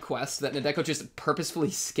side quest that Nadeko just purposefully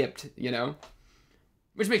skipped, you know?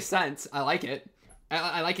 Which makes sense. I like it.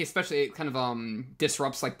 I like it, especially it kind of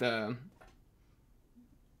disrupts like the.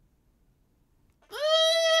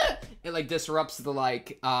 It like disrupts the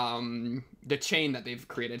like the chain that they've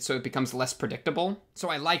created, so it becomes less predictable. So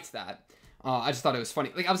I liked that. I just thought it was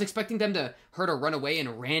funny. Like I was expecting her to run away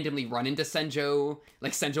and randomly run into Senjo,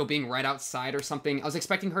 like Senjo being right outside or something. I was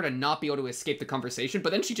expecting her to not be able to escape the conversation,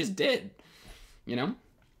 but then she just did. You know?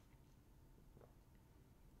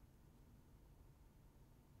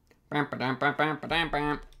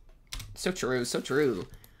 So true.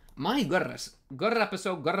 My goodness. Good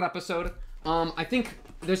episode. I think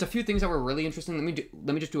there's a few things that were really interesting. Let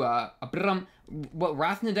me just do a what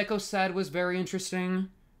Wrath Nadeko said was very interesting.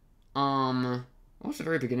 What was the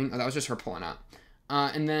very beginning? Oh, that was just her pulling out.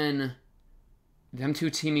 And then them two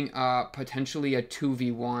teaming up, potentially a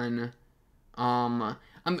 2v1. I'm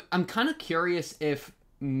kind of curious if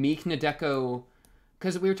Meek Nadeko,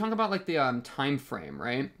 because we were talking about like the time frame,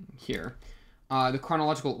 right? Here. The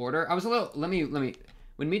chronological order. I was a little let me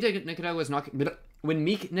when Meek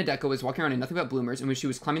Nadeko was walking around in nothing but bloomers, and when she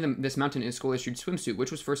was climbing this mountain in a school-issued swimsuit,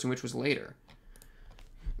 which was first and which was later?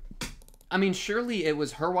 I mean, surely it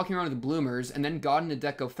was her walking around with the bloomers, and then God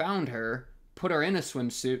Nadeko found her, put her in a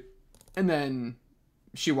swimsuit, and then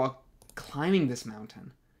she walked climbing this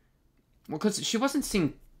mountain. Well, because she wasn't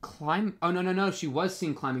seen climb. Oh no! She was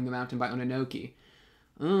seen climbing the mountain by Ononoki.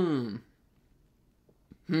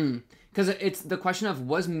 Because it's the question of,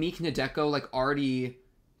 was Meek Nadeko like already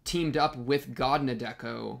teamed up with God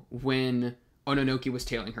Nadeko when Ononoki was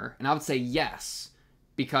tailing her? And I would say yes,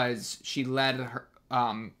 because she led her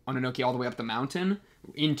Ononoki all the way up the mountain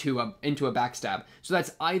into a backstab. So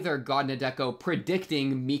that's either God Nadeko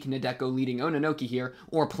predicting Meek Nadeko leading Ononoki here,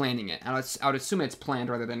 or planning it. And I would assume it's planned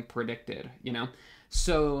rather than predicted, you know?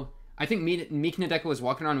 So I think Meek Nadeko was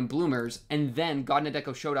walking around in bloomers, and then God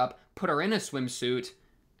Nadeko showed up, put her in a swimsuit,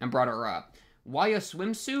 and brought her up. Why a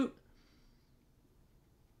swimsuit?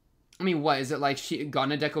 I mean, what, is it like God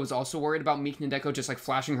Nadeko was also worried about Meek Nadeko just like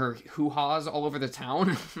flashing her hoo-ha's all over the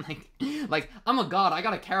town? like, I'm a god, I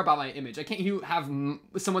gotta care about my image. I can't have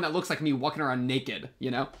someone that looks like me walking around naked, you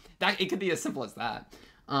know? It could be as simple as that.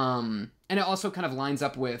 And it also kind of lines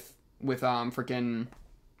up with freaking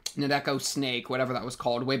Nadeko Snake, whatever that was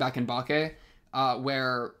called, way back in Bake,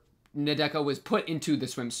 where Nadeko was put into the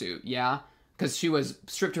swimsuit, yeah? Because she was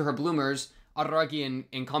stripped to her bloomers, Araragi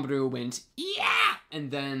and Kanbaru went, yeah! And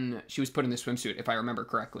then she was put in the swimsuit, if I remember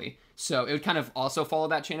correctly. So it would kind of also follow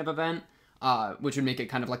that chain of event, which would make it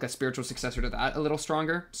kind of like a spiritual successor to that, a little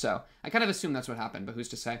stronger. So I kind of assume that's what happened, but who's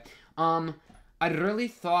to say? I really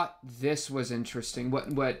thought this was interesting,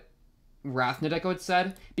 what Wrath Nadeko had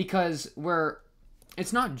said, because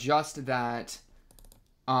it's not just that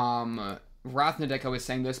Wrath Nadeko is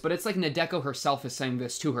saying this, but it's like Nadeko herself is saying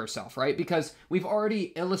this to herself, right? Because we've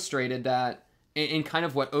already illustrated that in kind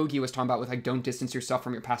of what Ogi was talking about with like don't distance yourself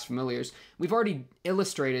from your past familiars. We've already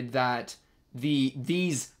illustrated that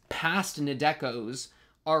these past Nadekos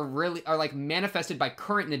are like manifested by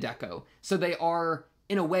current Nadeko. So they are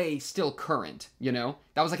in a way still current, you know?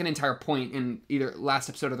 That was like an entire point in either last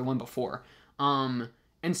episode or the one before. And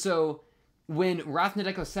so when Wrath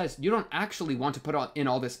Nadeko says, you don't actually want to put in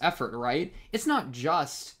all this effort, right? It's not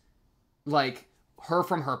just like her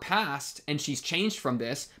from her past and she's changed from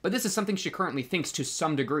this, but this is something she currently thinks to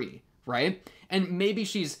some degree, right? And maybe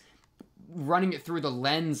she's running it through the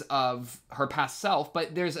lens of her past self,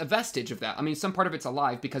 but there's a vestige of that. I mean, some part of it's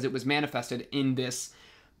alive because it was manifested in this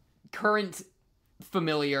current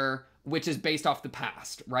familiar, which is based off the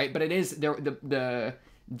past, right? But it is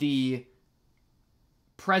the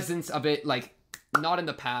presence of it, like, not in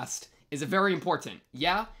the past, is very important,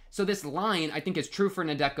 yeah? So this line, I think, is true for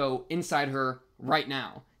Nadeko inside her right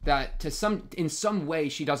now. That in some way,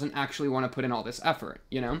 she doesn't actually want to put in all this effort,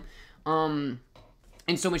 you know?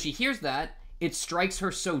 And so when she hears that, it strikes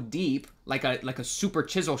her so deep, like a super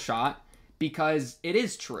chisel shot, because it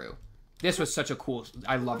is true. This was such a cool,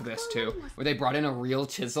 I love this too, where they brought in a real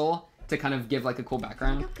chisel to kind of give like a cool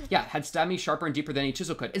background. Yeah, had stabbed me sharper and deeper than any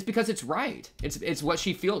chisel could. It's because it's right. It's what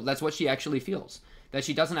she feels. That's what she actually feels. That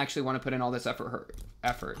she doesn't actually want to put in all this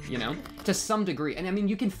effort, you know, to some degree. And I mean,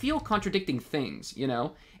 you can feel contradicting things, you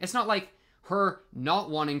know. It's not like her not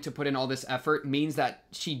wanting to put in all this effort means that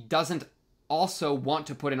she doesn't also want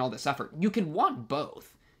to put in all this effort. You can want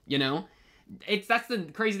both, you know. That's the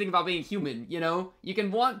crazy thing about being human, you know? You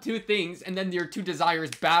can want two things, and then your two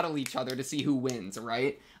desires battle each other to see who wins,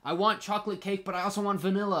 right? I want chocolate cake, but I also want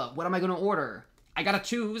vanilla. What am I going to order? I gotta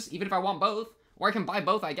choose, even if I want both. Or I can buy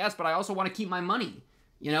both, I guess, but I also want to keep my money,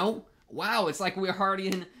 you know? Wow, it's like we're already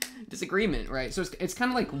in disagreement, right? So it's kind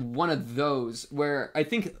of like one of those where I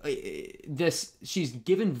think she's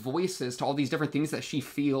given voices to all these different things that she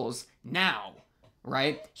feels now,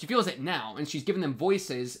 right? She feels it now, and she's given them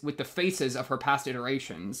voices with the faces of her past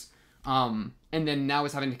iterations, and then now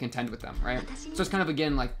is having to contend with them, right? So it's kind of,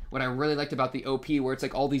 again, like what I really liked about the OP, where it's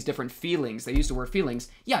like all these different feelings. They use the word feelings.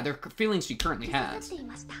 Yeah, they're feelings she currently has.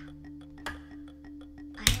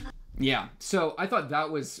 Yeah, so I thought that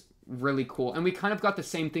was really cool, and we kind of got the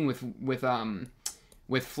same thing with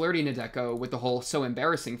Flirty Nadeko with the whole so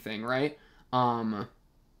embarrassing thing, right?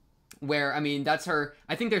 Where, I mean, that's her,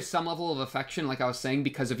 I think there's some level of affection, like I was saying,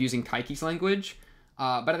 because of using Taiki's language,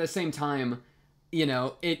 but at the same time, you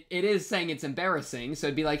know, it is saying it's embarrassing, so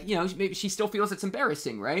it'd be like, you know, maybe she still feels it's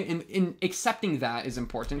embarrassing, right? And accepting that is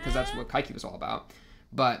important, because that's what Kaiki was all about,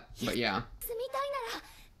 but yeah.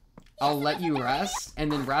 I'll let you rest,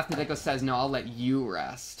 and then Wrath Nadeko says, no, I'll let you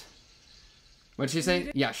rest. What did she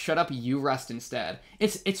say? Yeah, shut up, you rest instead.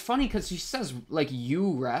 It's funny, because she says, like,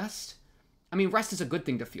 you rest. I mean, rest is a good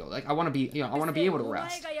thing to feel. Like, I want to be, you know, I want to be able to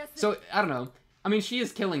rest. So, I don't know. I mean, she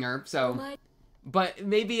is killing her, so... But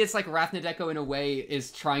maybe it's like Wrath Nadeko, in a way,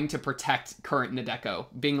 is trying to protect current Nadeko.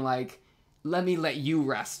 Being like, let me let you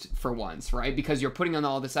rest for once, right? Because you're putting on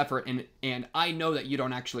all this effort, and I know that you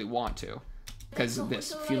don't actually want to. Because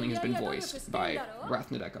this feeling has been voiced by Wrath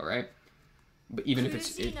Nadeko, right? But even if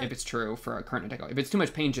it's true for a current Nadeko. If it's too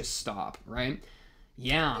much pain, just stop, right?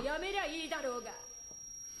 Yeah.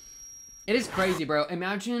 It is crazy, bro.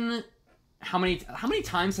 Imagine how many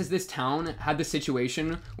times has this town had the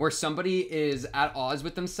situation where somebody is at odds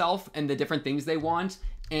with themselves and the different things they want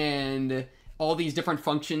and all these different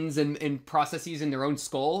functions and processes in their own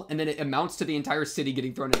skull, and then it amounts to the entire city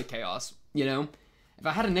getting thrown into chaos, you know? If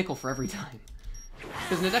I had a nickel for every time.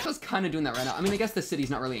 Because Nadeko's kind of doing that right now. I mean, I guess the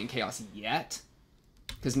city's not really in chaos yet.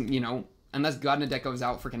 Because, you know, unless God Nadeko's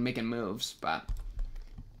out freaking making moves, but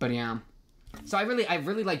yeah. So I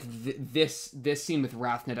really like this scene with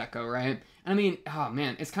Wrath Nadeko, right? And I mean, oh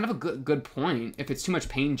man, it's kind of a good point. If it's too much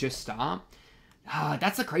pain, just stop.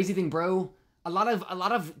 That's the crazy thing, bro. A lot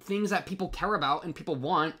of things that people care about and people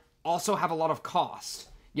want also have a lot of cost.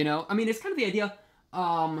 You know, I mean, it's kind of the idea.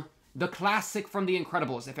 The classic from The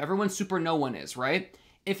Incredibles: if everyone's super, no one is, right?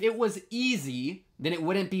 If it was easy, then it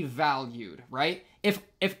wouldn't be valued, right? If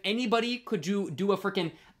anybody could do a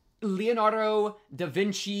freaking Leonardo da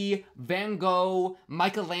Vinci, Van Gogh,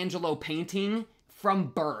 Michelangelo painting from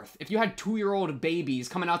birth, if you had 2-year-old babies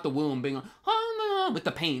coming out the womb being like, oh, with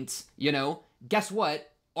the paints, you know, guess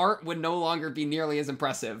what? Art would no longer be nearly as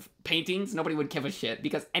impressive. Paintings, nobody would give a shit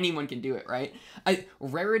because anyone can do it, right?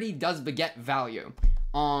 Rarity does beget value.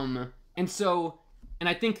 And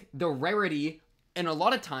I think the rarity, and a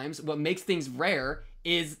lot of times what makes things rare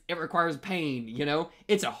is it requires pain, you know?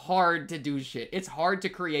 It's hard to do shit. It's hard to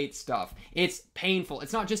create stuff. It's painful.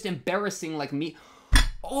 It's not just embarrassing like me.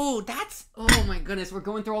 Oh, oh my goodness, we're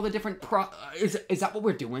going through all the different is that what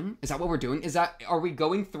we're doing? Is that what we're doing? Are we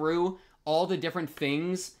going through all the different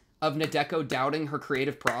things of Nadeko doubting her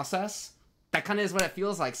creative process? That kind of is what it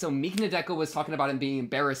feels like. So Meek Nadeko was talking about it being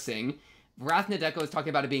embarrassing. Wrath Nadeko is talking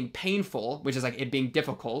about it being painful, which is like it being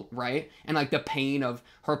difficult, right? And like the pain of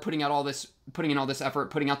her putting in all this effort,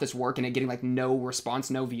 putting out this work, and it getting like no response,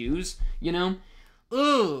 no views, you know?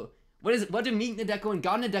 Ugh. What do Meek Nadeko and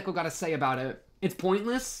God Nadeko gotta say about it? It's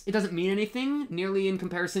pointless. It doesn't mean anything, nearly in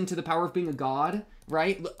comparison to the power of being a god,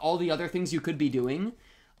 right? All the other things you could be doing.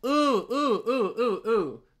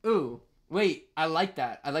 Ooh. Wait, I like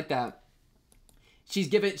that. She's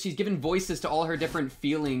given voices to all her different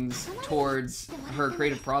feelings towards her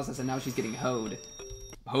creative process, and now she's getting hoed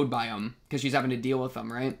by them because she's having to deal with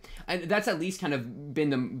them, right? And that's at least kind of been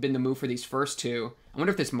the move for these first two. I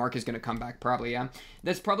wonder if this Mark is going to come back. Probably, yeah.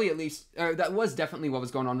 That's probably at least that was definitely what was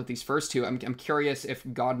going on with these first two. I'm curious if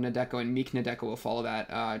God Nadeko and Meek Nadeko will follow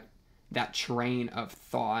that train of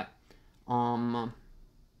thought.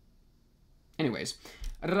 Anyways,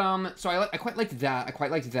 so I quite liked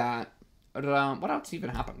that. What else even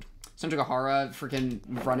happened? Sanjigahara freaking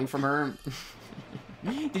running from her.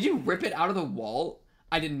 Did you rip it out of the wall?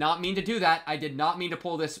 I did not mean to do that. I did not mean to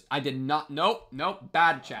pull this. I did not. Nope.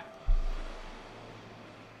 Bad chat.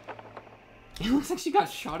 It looks like she got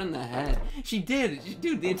shot in the head. She did.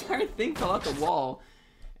 Dude, the entire thing fell out the wall.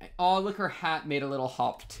 Oh, look, her hat made a little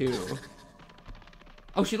hop too.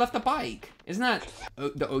 Oh, she left the bike. Isn't that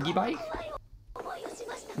the Ogi bike?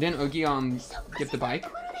 Didn't Ogi get the bike?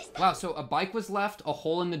 Wow, so a bike was left, a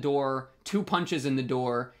hole in the door, 2 punches in the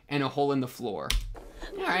door, and a hole in the floor.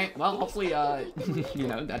 Alright, well, hopefully, you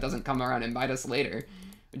know, that doesn't come around and bite us later.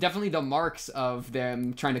 Definitely the marks of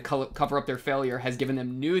them trying to cover up their failure has given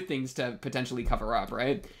them new things to potentially cover up,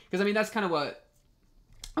 right? Because, I mean, that's kind of what...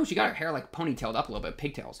 Oh, she got her hair, like, ponytailed up a little bit,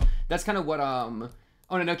 pigtails. That's kind of what,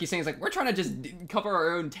 Ononoki's saying is like, we're trying to just cover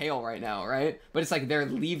our own tail right now, right? But it's like they're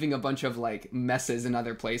leaving a bunch of, like, messes in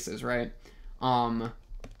other places, right?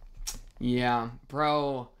 Yeah,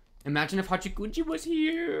 bro. Imagine if Hachikuji was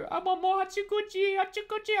here. Amamo Hachikuji.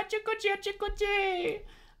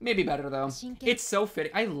 Maybe better, though. It's so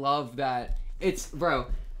fitting. I love that. It's, bro.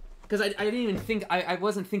 Because I didn't even think, I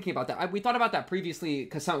wasn't thinking about that. We thought about that previously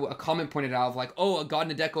because a comment pointed out of like, oh, God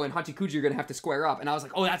Nadeko and Hachikuji are going to have to square up. And I was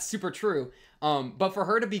like, oh, that's super true. But for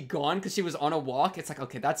her to be gone because she was on a walk, it's like,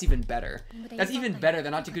 okay, that's even better. That's even better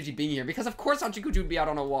than Hachikuji being here. Because of course Hachikuji would be out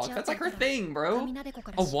on a walk. That's like her thing, bro.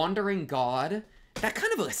 A wandering god. That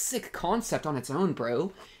kind of a sick concept on its own,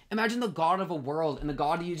 bro. Imagine the god of a world and the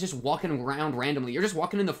god you just walking around randomly. You're just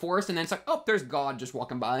walking in the forest and then it's like, oh, there's God just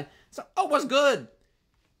walking by. So, oh, what's good?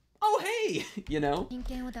 Oh, hey, you know?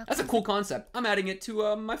 That's a cool concept. I'm adding it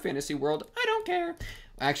to my fantasy world. I don't care.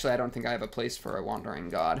 Actually, I don't think I have a place for a wandering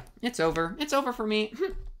god. It's over. It's over for me.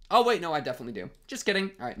 Oh, wait, no, I definitely do. Just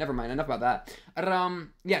kidding. All right, never mind. Enough about that.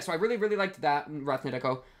 Yeah, so I really, really liked that, Wrath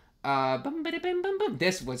Nadeko.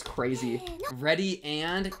 This was crazy. Ready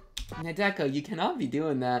and Nadeko, you cannot be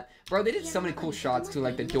doing that. Bro, they did so many cool shots too,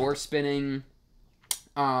 like the door spinning.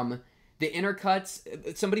 The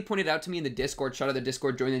intercuts, somebody pointed out to me in the Discord, shout out the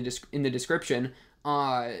Discord, join in the description,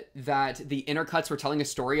 that the intercuts were telling a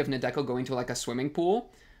story of Nadeko going to like a swimming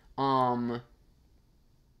pool,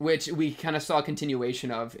 which we kind of saw a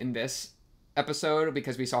continuation of in this episode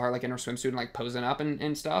because we saw her like in her swimsuit and like posing up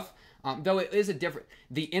and stuff. Though it is a different,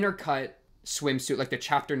 the intercut swimsuit, like the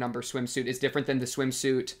chapter number swimsuit, is different than the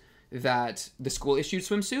swimsuit that the school issued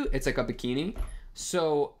swimsuit. It's like a bikini.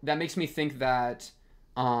 So that makes me think that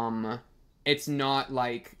it's not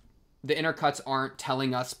like the intercuts aren't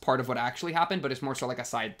telling us part of what actually happened, but it's more so like a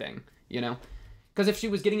side thing, you know? Because if she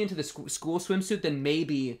was getting into the school swimsuit, then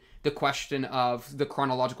maybe the question of the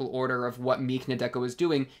chronological order of what meek Nadeko was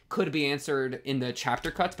doing could be answered in the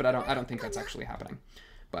chapter cuts, but I don't think that's actually happening.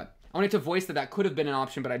 But I wanted to voice that could have been an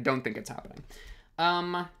option, but I don't think it's happening.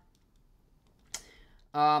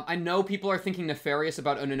 I know people are thinking nefarious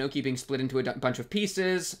about Ononoki being split into a bunch of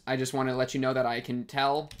pieces. I just want to let you know that I can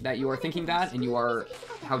tell that you are thinking that, and you are...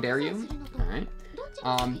 How dare you? All right.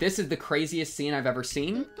 This is the craziest scene I've ever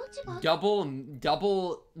seen.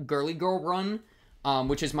 Double girly girl run,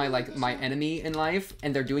 which is my enemy in life,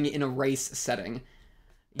 and they're doing it in a race setting.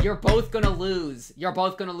 You're both gonna lose. You're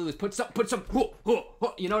both gonna lose. Put some.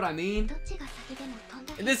 You know what I mean?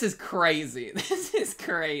 This is crazy. This is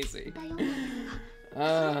crazy.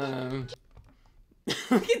 Look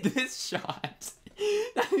at this shot.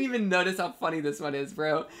 I didn't even notice how funny this one is,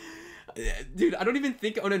 bro. Dude, I don't even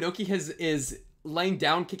think Ononoki is laying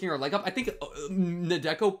down, kicking her leg up. I think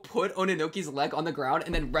Nadeko put Ononoki's leg on the ground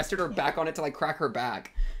and then rested her back on it to like crack her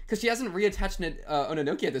back. Because she hasn't reattached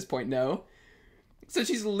Ononoki at this point, no. So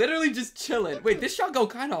she's literally just chilling. Wait, this shot go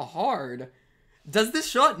kind of hard. Does this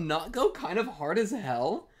shot not go kind of hard as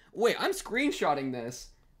hell? Wait, I'm screenshotting this.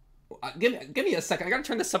 Give me a second. I gotta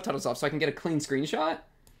turn the subtitles off so I can get a clean screenshot.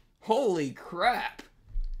 Holy crap.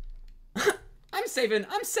 I'm saving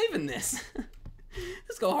this.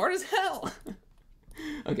 This go hard as hell.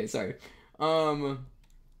 Okay, sorry.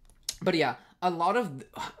 But yeah, a lot of...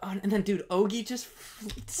 and then, dude, Ogi just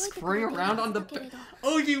screwing around on the...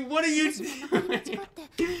 Ogi, what are you doing?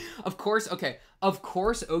 Of course, okay. Of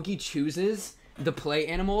course, Ogi chooses the play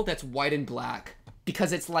animal that's white and black.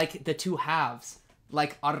 Because it's like the two halves.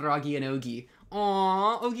 Like Araragi and Ogi.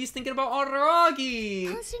 Aww, Ogi's thinking about Araragi!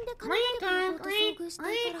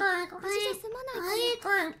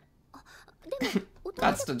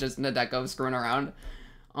 That's just Nadeko screwing around.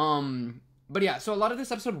 But yeah, so a lot of this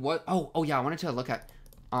episode was... Oh yeah, I wanted to look at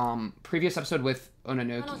previous episode with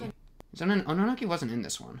Ononoki. Ononoki wasn't in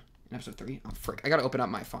this one. In episode 3? Oh, frick. I gotta open up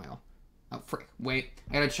my file. Oh, frick. Wait.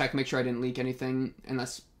 I gotta check, make sure I didn't leak anything.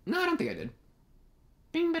 Unless... No, I don't think I did.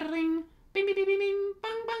 Bing, bada, ring. Bing, bing, bing, bing, bing.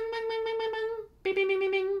 Bang, bang, bang, bang, bang, bang, bang. Bing, bing, bing,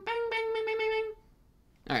 bing, bing. Bang, bang, bang, bang, bang, bang.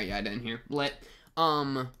 Alright, yeah, I didn't hear. Lit.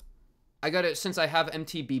 I gotta... Since I have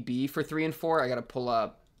MTBB for 3 and 4, I gotta pull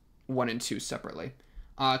up 1 and 2 separately.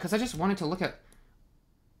 Because I just wanted to look at...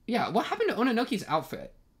 Yeah, what happened to Ononoki's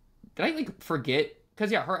outfit? Did I, like, forget? Because,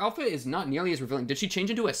 yeah, her outfit is not nearly as revealing. Did she change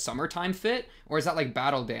into a summertime fit? Or is that, like,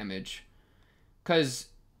 battle damage? Because...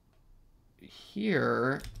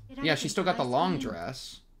 Here... Yeah, she still got the long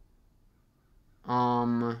dress.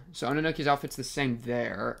 So Ononoki's outfit's the same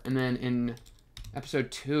there. And then in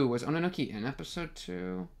episode 2... Was Ononoki in episode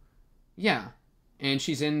 2? Yeah. And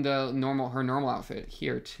she's in the her normal outfit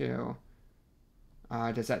here, too.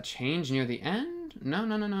 Does that change near the end?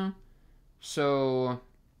 No. So,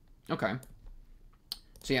 okay.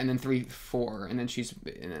 So yeah, and then 3, 4, and then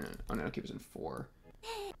Ononoki was in 4.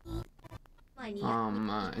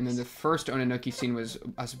 And then the first Ononoki scene was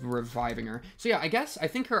us reviving her. So yeah, I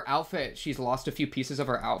think her outfit, she's lost a few pieces of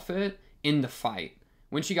her outfit in the fight.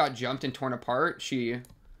 When she got jumped and torn apart, she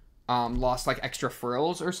lost like extra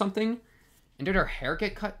frills or something. And did her hair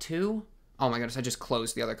get cut too? Oh my goodness, I just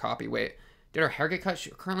closed the other copy. Wait. Did her hair get cut?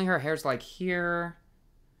 Currently her hair's like here.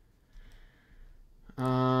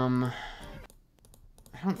 I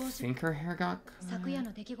don't think her hair got cut.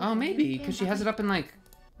 Oh, maybe, because she has it up in like...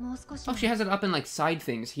 Oh, she has it up in like side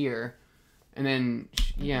things here. And then,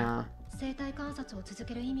 yeah. Though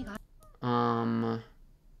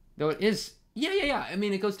it is... Yeah. I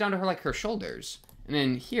mean, it goes down to her like her shoulders. And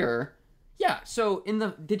then here... Yeah, so in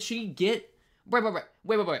the... Did she get... Wait.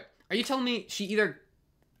 Are you telling me she either...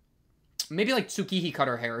 Maybe like Tsukihi cut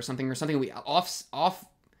her hair or something we off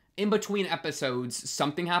in between episodes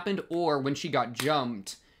something happened, or when she got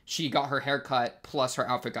jumped, she got her hair cut plus her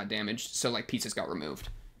outfit got damaged, so like pieces got removed.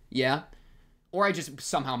 Yeah? Or I just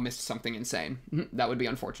somehow missed something insane. That would be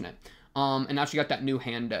unfortunate. And now she got that new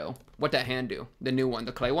hando. What that hand do? The new one,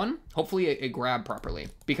 the clay one? Hopefully it grabbed properly,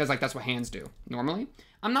 because like that's what hands do normally.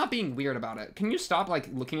 I'm not being weird about it. Can you stop like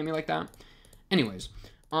looking at me like that? Anyways,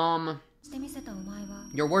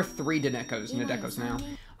 you're worth 3 Nadekos now.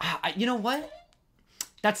 You know what?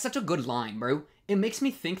 That's such a good line, bro. It makes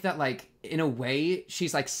me think that, like, in a way,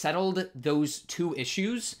 she's, like, settled those 2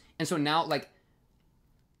 issues. And so now, like,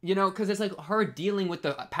 You know, because it's like her dealing with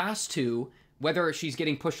the past two, whether she's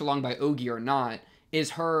getting pushed along by Ogi or not,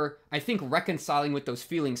 is her, I think, reconciling with those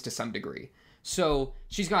feelings to some degree. So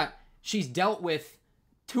she's dealt with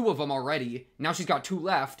 2 of them already. Now she's got 2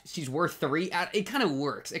 left. She's worth 3. It kind of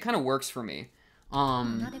works. It kind of works for me.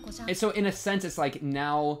 And so in a sense, it's like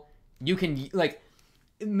now you can, like,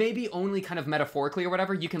 maybe only kind of metaphorically or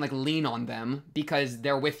whatever, you can like lean on them because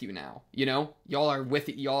they're with you now, you know? Y'all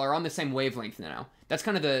are on the same wavelength now. That's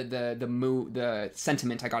kind of the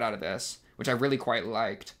sentiment I got out of this, which I really quite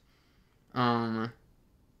liked. Because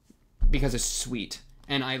it's sweet.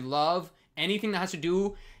 And I love anything that has to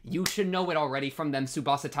do, you should know it already from them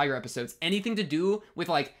Tsubasa Tiger episodes. Anything to do with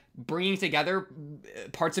like bringing together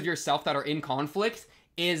parts of yourself that are in conflict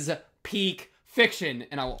is peak fiction,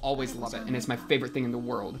 and I will always love it, and it's my favorite thing in the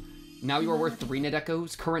world. Now you are worth 3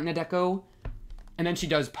 Nadekos, current Nadeko, and then she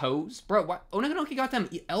does pose. Bro, what? Ononoki got them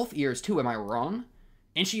elf ears too, am I wrong?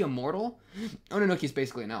 Ain't she immortal? Ononoki's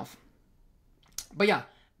basically an elf. But yeah,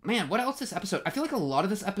 man, what else this episode? I feel like a lot of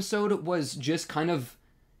this episode was just kind of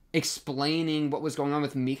explaining what was going on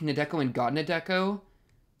with Meek Nadeko and God Nadeko.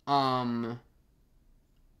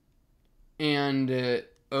 And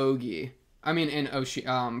Ogi. I mean, and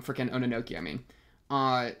freaking Ononoki, I mean.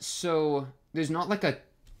 So there's not like a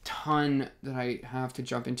ton that I have to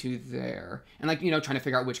jump into there. And like, you know, trying to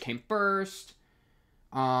figure out which came first.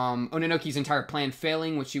 Ononoki's entire plan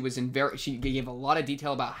failing, which she gave a lot of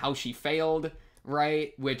detail about how she failed,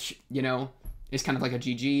 right? Which, you know, is kind of like a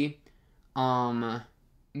GG.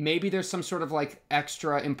 Maybe there's some sort of like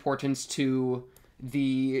extra importance to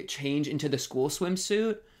the change into the school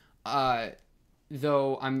swimsuit.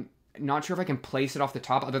 Though I'm not sure if I can place it off the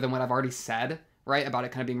top other than what I've already said, right? About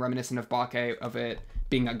it kind of being reminiscent of Bake, of it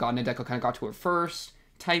being that God Nadeko kind of got to her first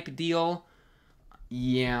type deal.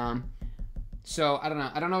 Yeah. So, I don't know.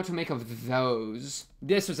 I don't know what to make of those.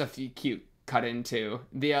 This was a cute cut into.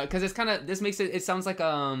 Because it's kind of, this makes it sounds like,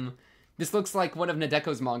 this looks like one of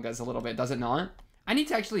Nadeko's mangas a little bit, does it not? I need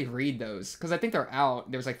to actually read those, because I think they're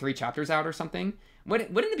out. There's like 3 chapters out or something.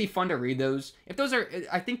 Wouldn't it be fun to read those? If those are,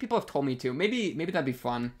 I think people have told me to. Maybe that'd be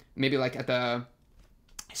fun. Maybe like at the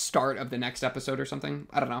start of the next episode or something.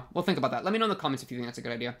 I don't know. We'll think about that. Let me know in the comments if you think that's a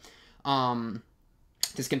good idea. To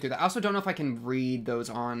skim through that. I also don't know if I can read those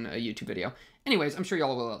on a YouTube video. Anyways, I'm sure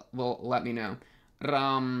y'all will let me know.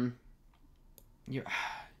 Yeah.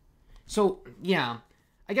 So, yeah.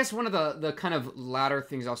 I guess one of the kind of latter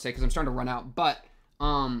things I'll say, because I'm starting to run out, but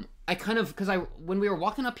I kind of, because when we were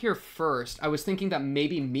walking up here first, I was thinking that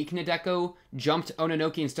maybe Meek Nadeko jumped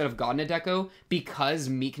Ononoki instead of God Nadeko because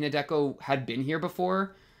Meek Nadeko had been here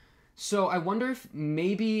before. So I wonder if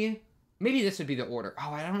maybe this would be the order.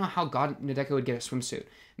 Oh, I don't know how God Nadeko would get a swimsuit.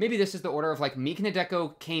 Maybe this is the order of like Meek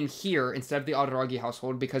Nadeko came here instead of the Araragi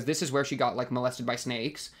household because this is where she got like molested by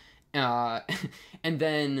snakes. And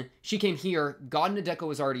then she came here, God Nadeko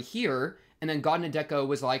was already here, and then God Nadeko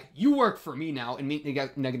was like, you work for me now, and Meek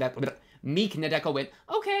Nadeko went,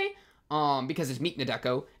 okay, because it's Meek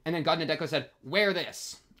Nadeko, and then God Nadeko said, wear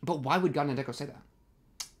this. But why would God Nadeko say that?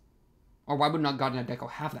 Or why would not God Nadeko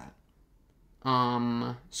have that?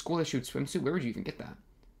 School-issued swimsuit, where would you even get that?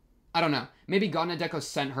 I don't know. Maybe God Nadeko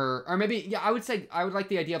sent her, or maybe, yeah, I would like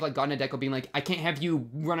the idea of like God Nadeko being like, I can't have you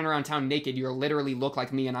running around town naked. You literally look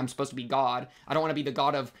like me and I'm supposed to be God. I don't want to be the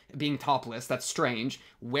God of being topless. That's strange.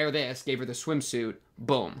 Wear this, gave her the swimsuit.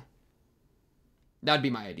 Boom. That'd be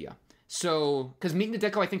my idea. So, because Meek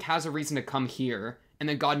Nadeko, I think, has a reason to come here, and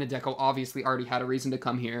then God Nadeko obviously already had a reason to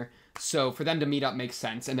come here. So for them to meet up makes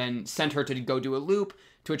sense, and then send her to go do a loop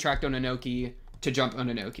to attract Ononoki to jump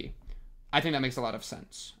Ononoki. I think that makes a lot of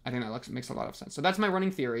sense. I think that makes a lot of sense. So that's my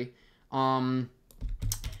running theory.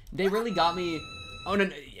 They really got me. Oh no!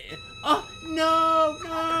 Oh no!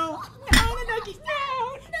 No! Ononoki!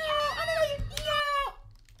 No! Ononoki! No!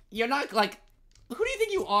 You're not like. Who do you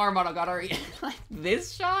think you are, Monogatari? Like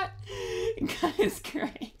this shot? God, it's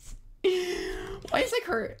crazy. Why is like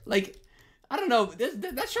her like? I don't know.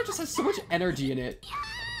 That shot just has so much energy in it.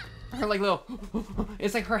 Her like little,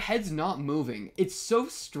 it's like her head's not moving. It's so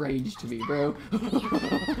strange to me, bro.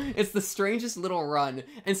 It's the strangest little run.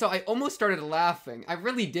 And so I almost started laughing. I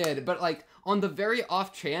really did. But like on the very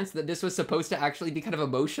off chance that this was supposed to actually be kind of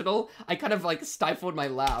emotional, I kind of like stifled my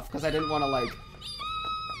laugh because I didn't want to like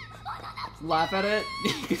laugh at it.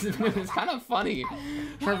 Because it was kind of funny.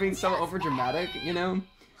 Her being so over dramatic, you know?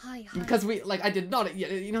 Because I did not,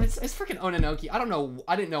 you know, it's freaking Ononoki.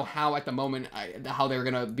 I didn't know how at the moment, how they were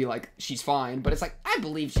gonna be like, she's fine, but it's like, I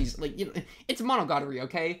believe she's, like, you know, it's Monogatari,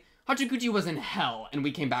 okay? Hachikuji was in hell, and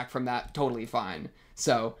we came back from that totally fine.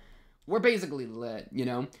 So, we're basically lit, you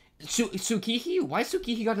know? Tsukihi? Why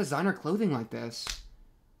Tsukihi got designer clothing like this?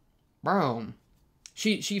 Bro.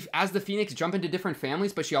 She as the Phoenix jump into different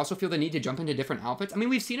families, but she also feel the need to jump into different outfits. I mean,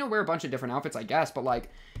 we've seen her wear a bunch of different outfits, I guess, but like,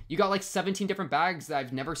 you got like 17 different bags that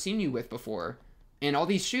I've never seen you with before. And all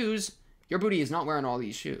these shoes, your booty is not wearing all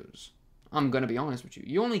these shoes. I'm gonna be honest with you.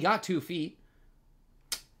 You only got 2 feet.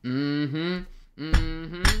 You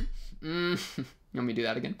want me to do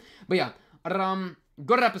that again? But yeah,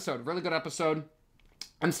 good episode, really good episode.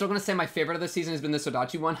 I'm still gonna say my favorite of the season has been the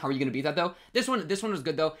Sodachi one. How are you gonna beat that though? This one was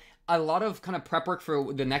good though. A lot of kind of prep work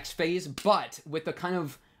for the next phase, but with the kind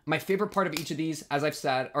of my favorite part of each of these, as I've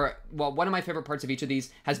said, or well, one of my favorite parts of each of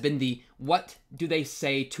these has been the what do they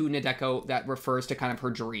say to Nadeko that refers to kind of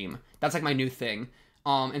her dream. That's like my new thing.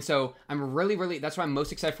 And so I'm really, that's what I'm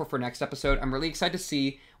most excited for next episode. I'm really excited to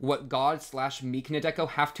see what God/meek Nadeko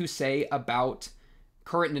have to say about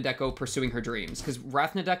current Nadeko pursuing her dreams. Because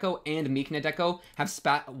Wrath Nadeko and Meek Nadeko have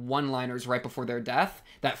spat one-liners right before their death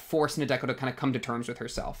that force Nadeko to kind of come to terms with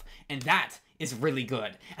herself. And that is really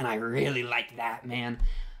good. And I really like that, man.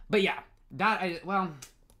 But yeah,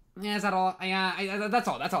 is that all? Yeah, that's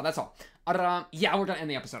all. Yeah, we're gonna end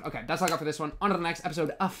the episode. Okay, that's all I got for this one. On to the next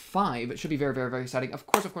episode of 5. It should be very, very, very exciting. Of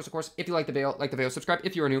course. If you like the video, subscribe.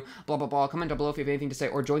 If you are new, blah, blah, blah. Comment down below if you have anything to say,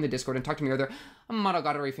 or join the Discord and talk to me. Are there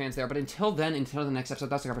Monogatari fans there? But until then, until the next episode,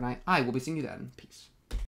 that's all I got for tonight. I will be seeing you then. Peace.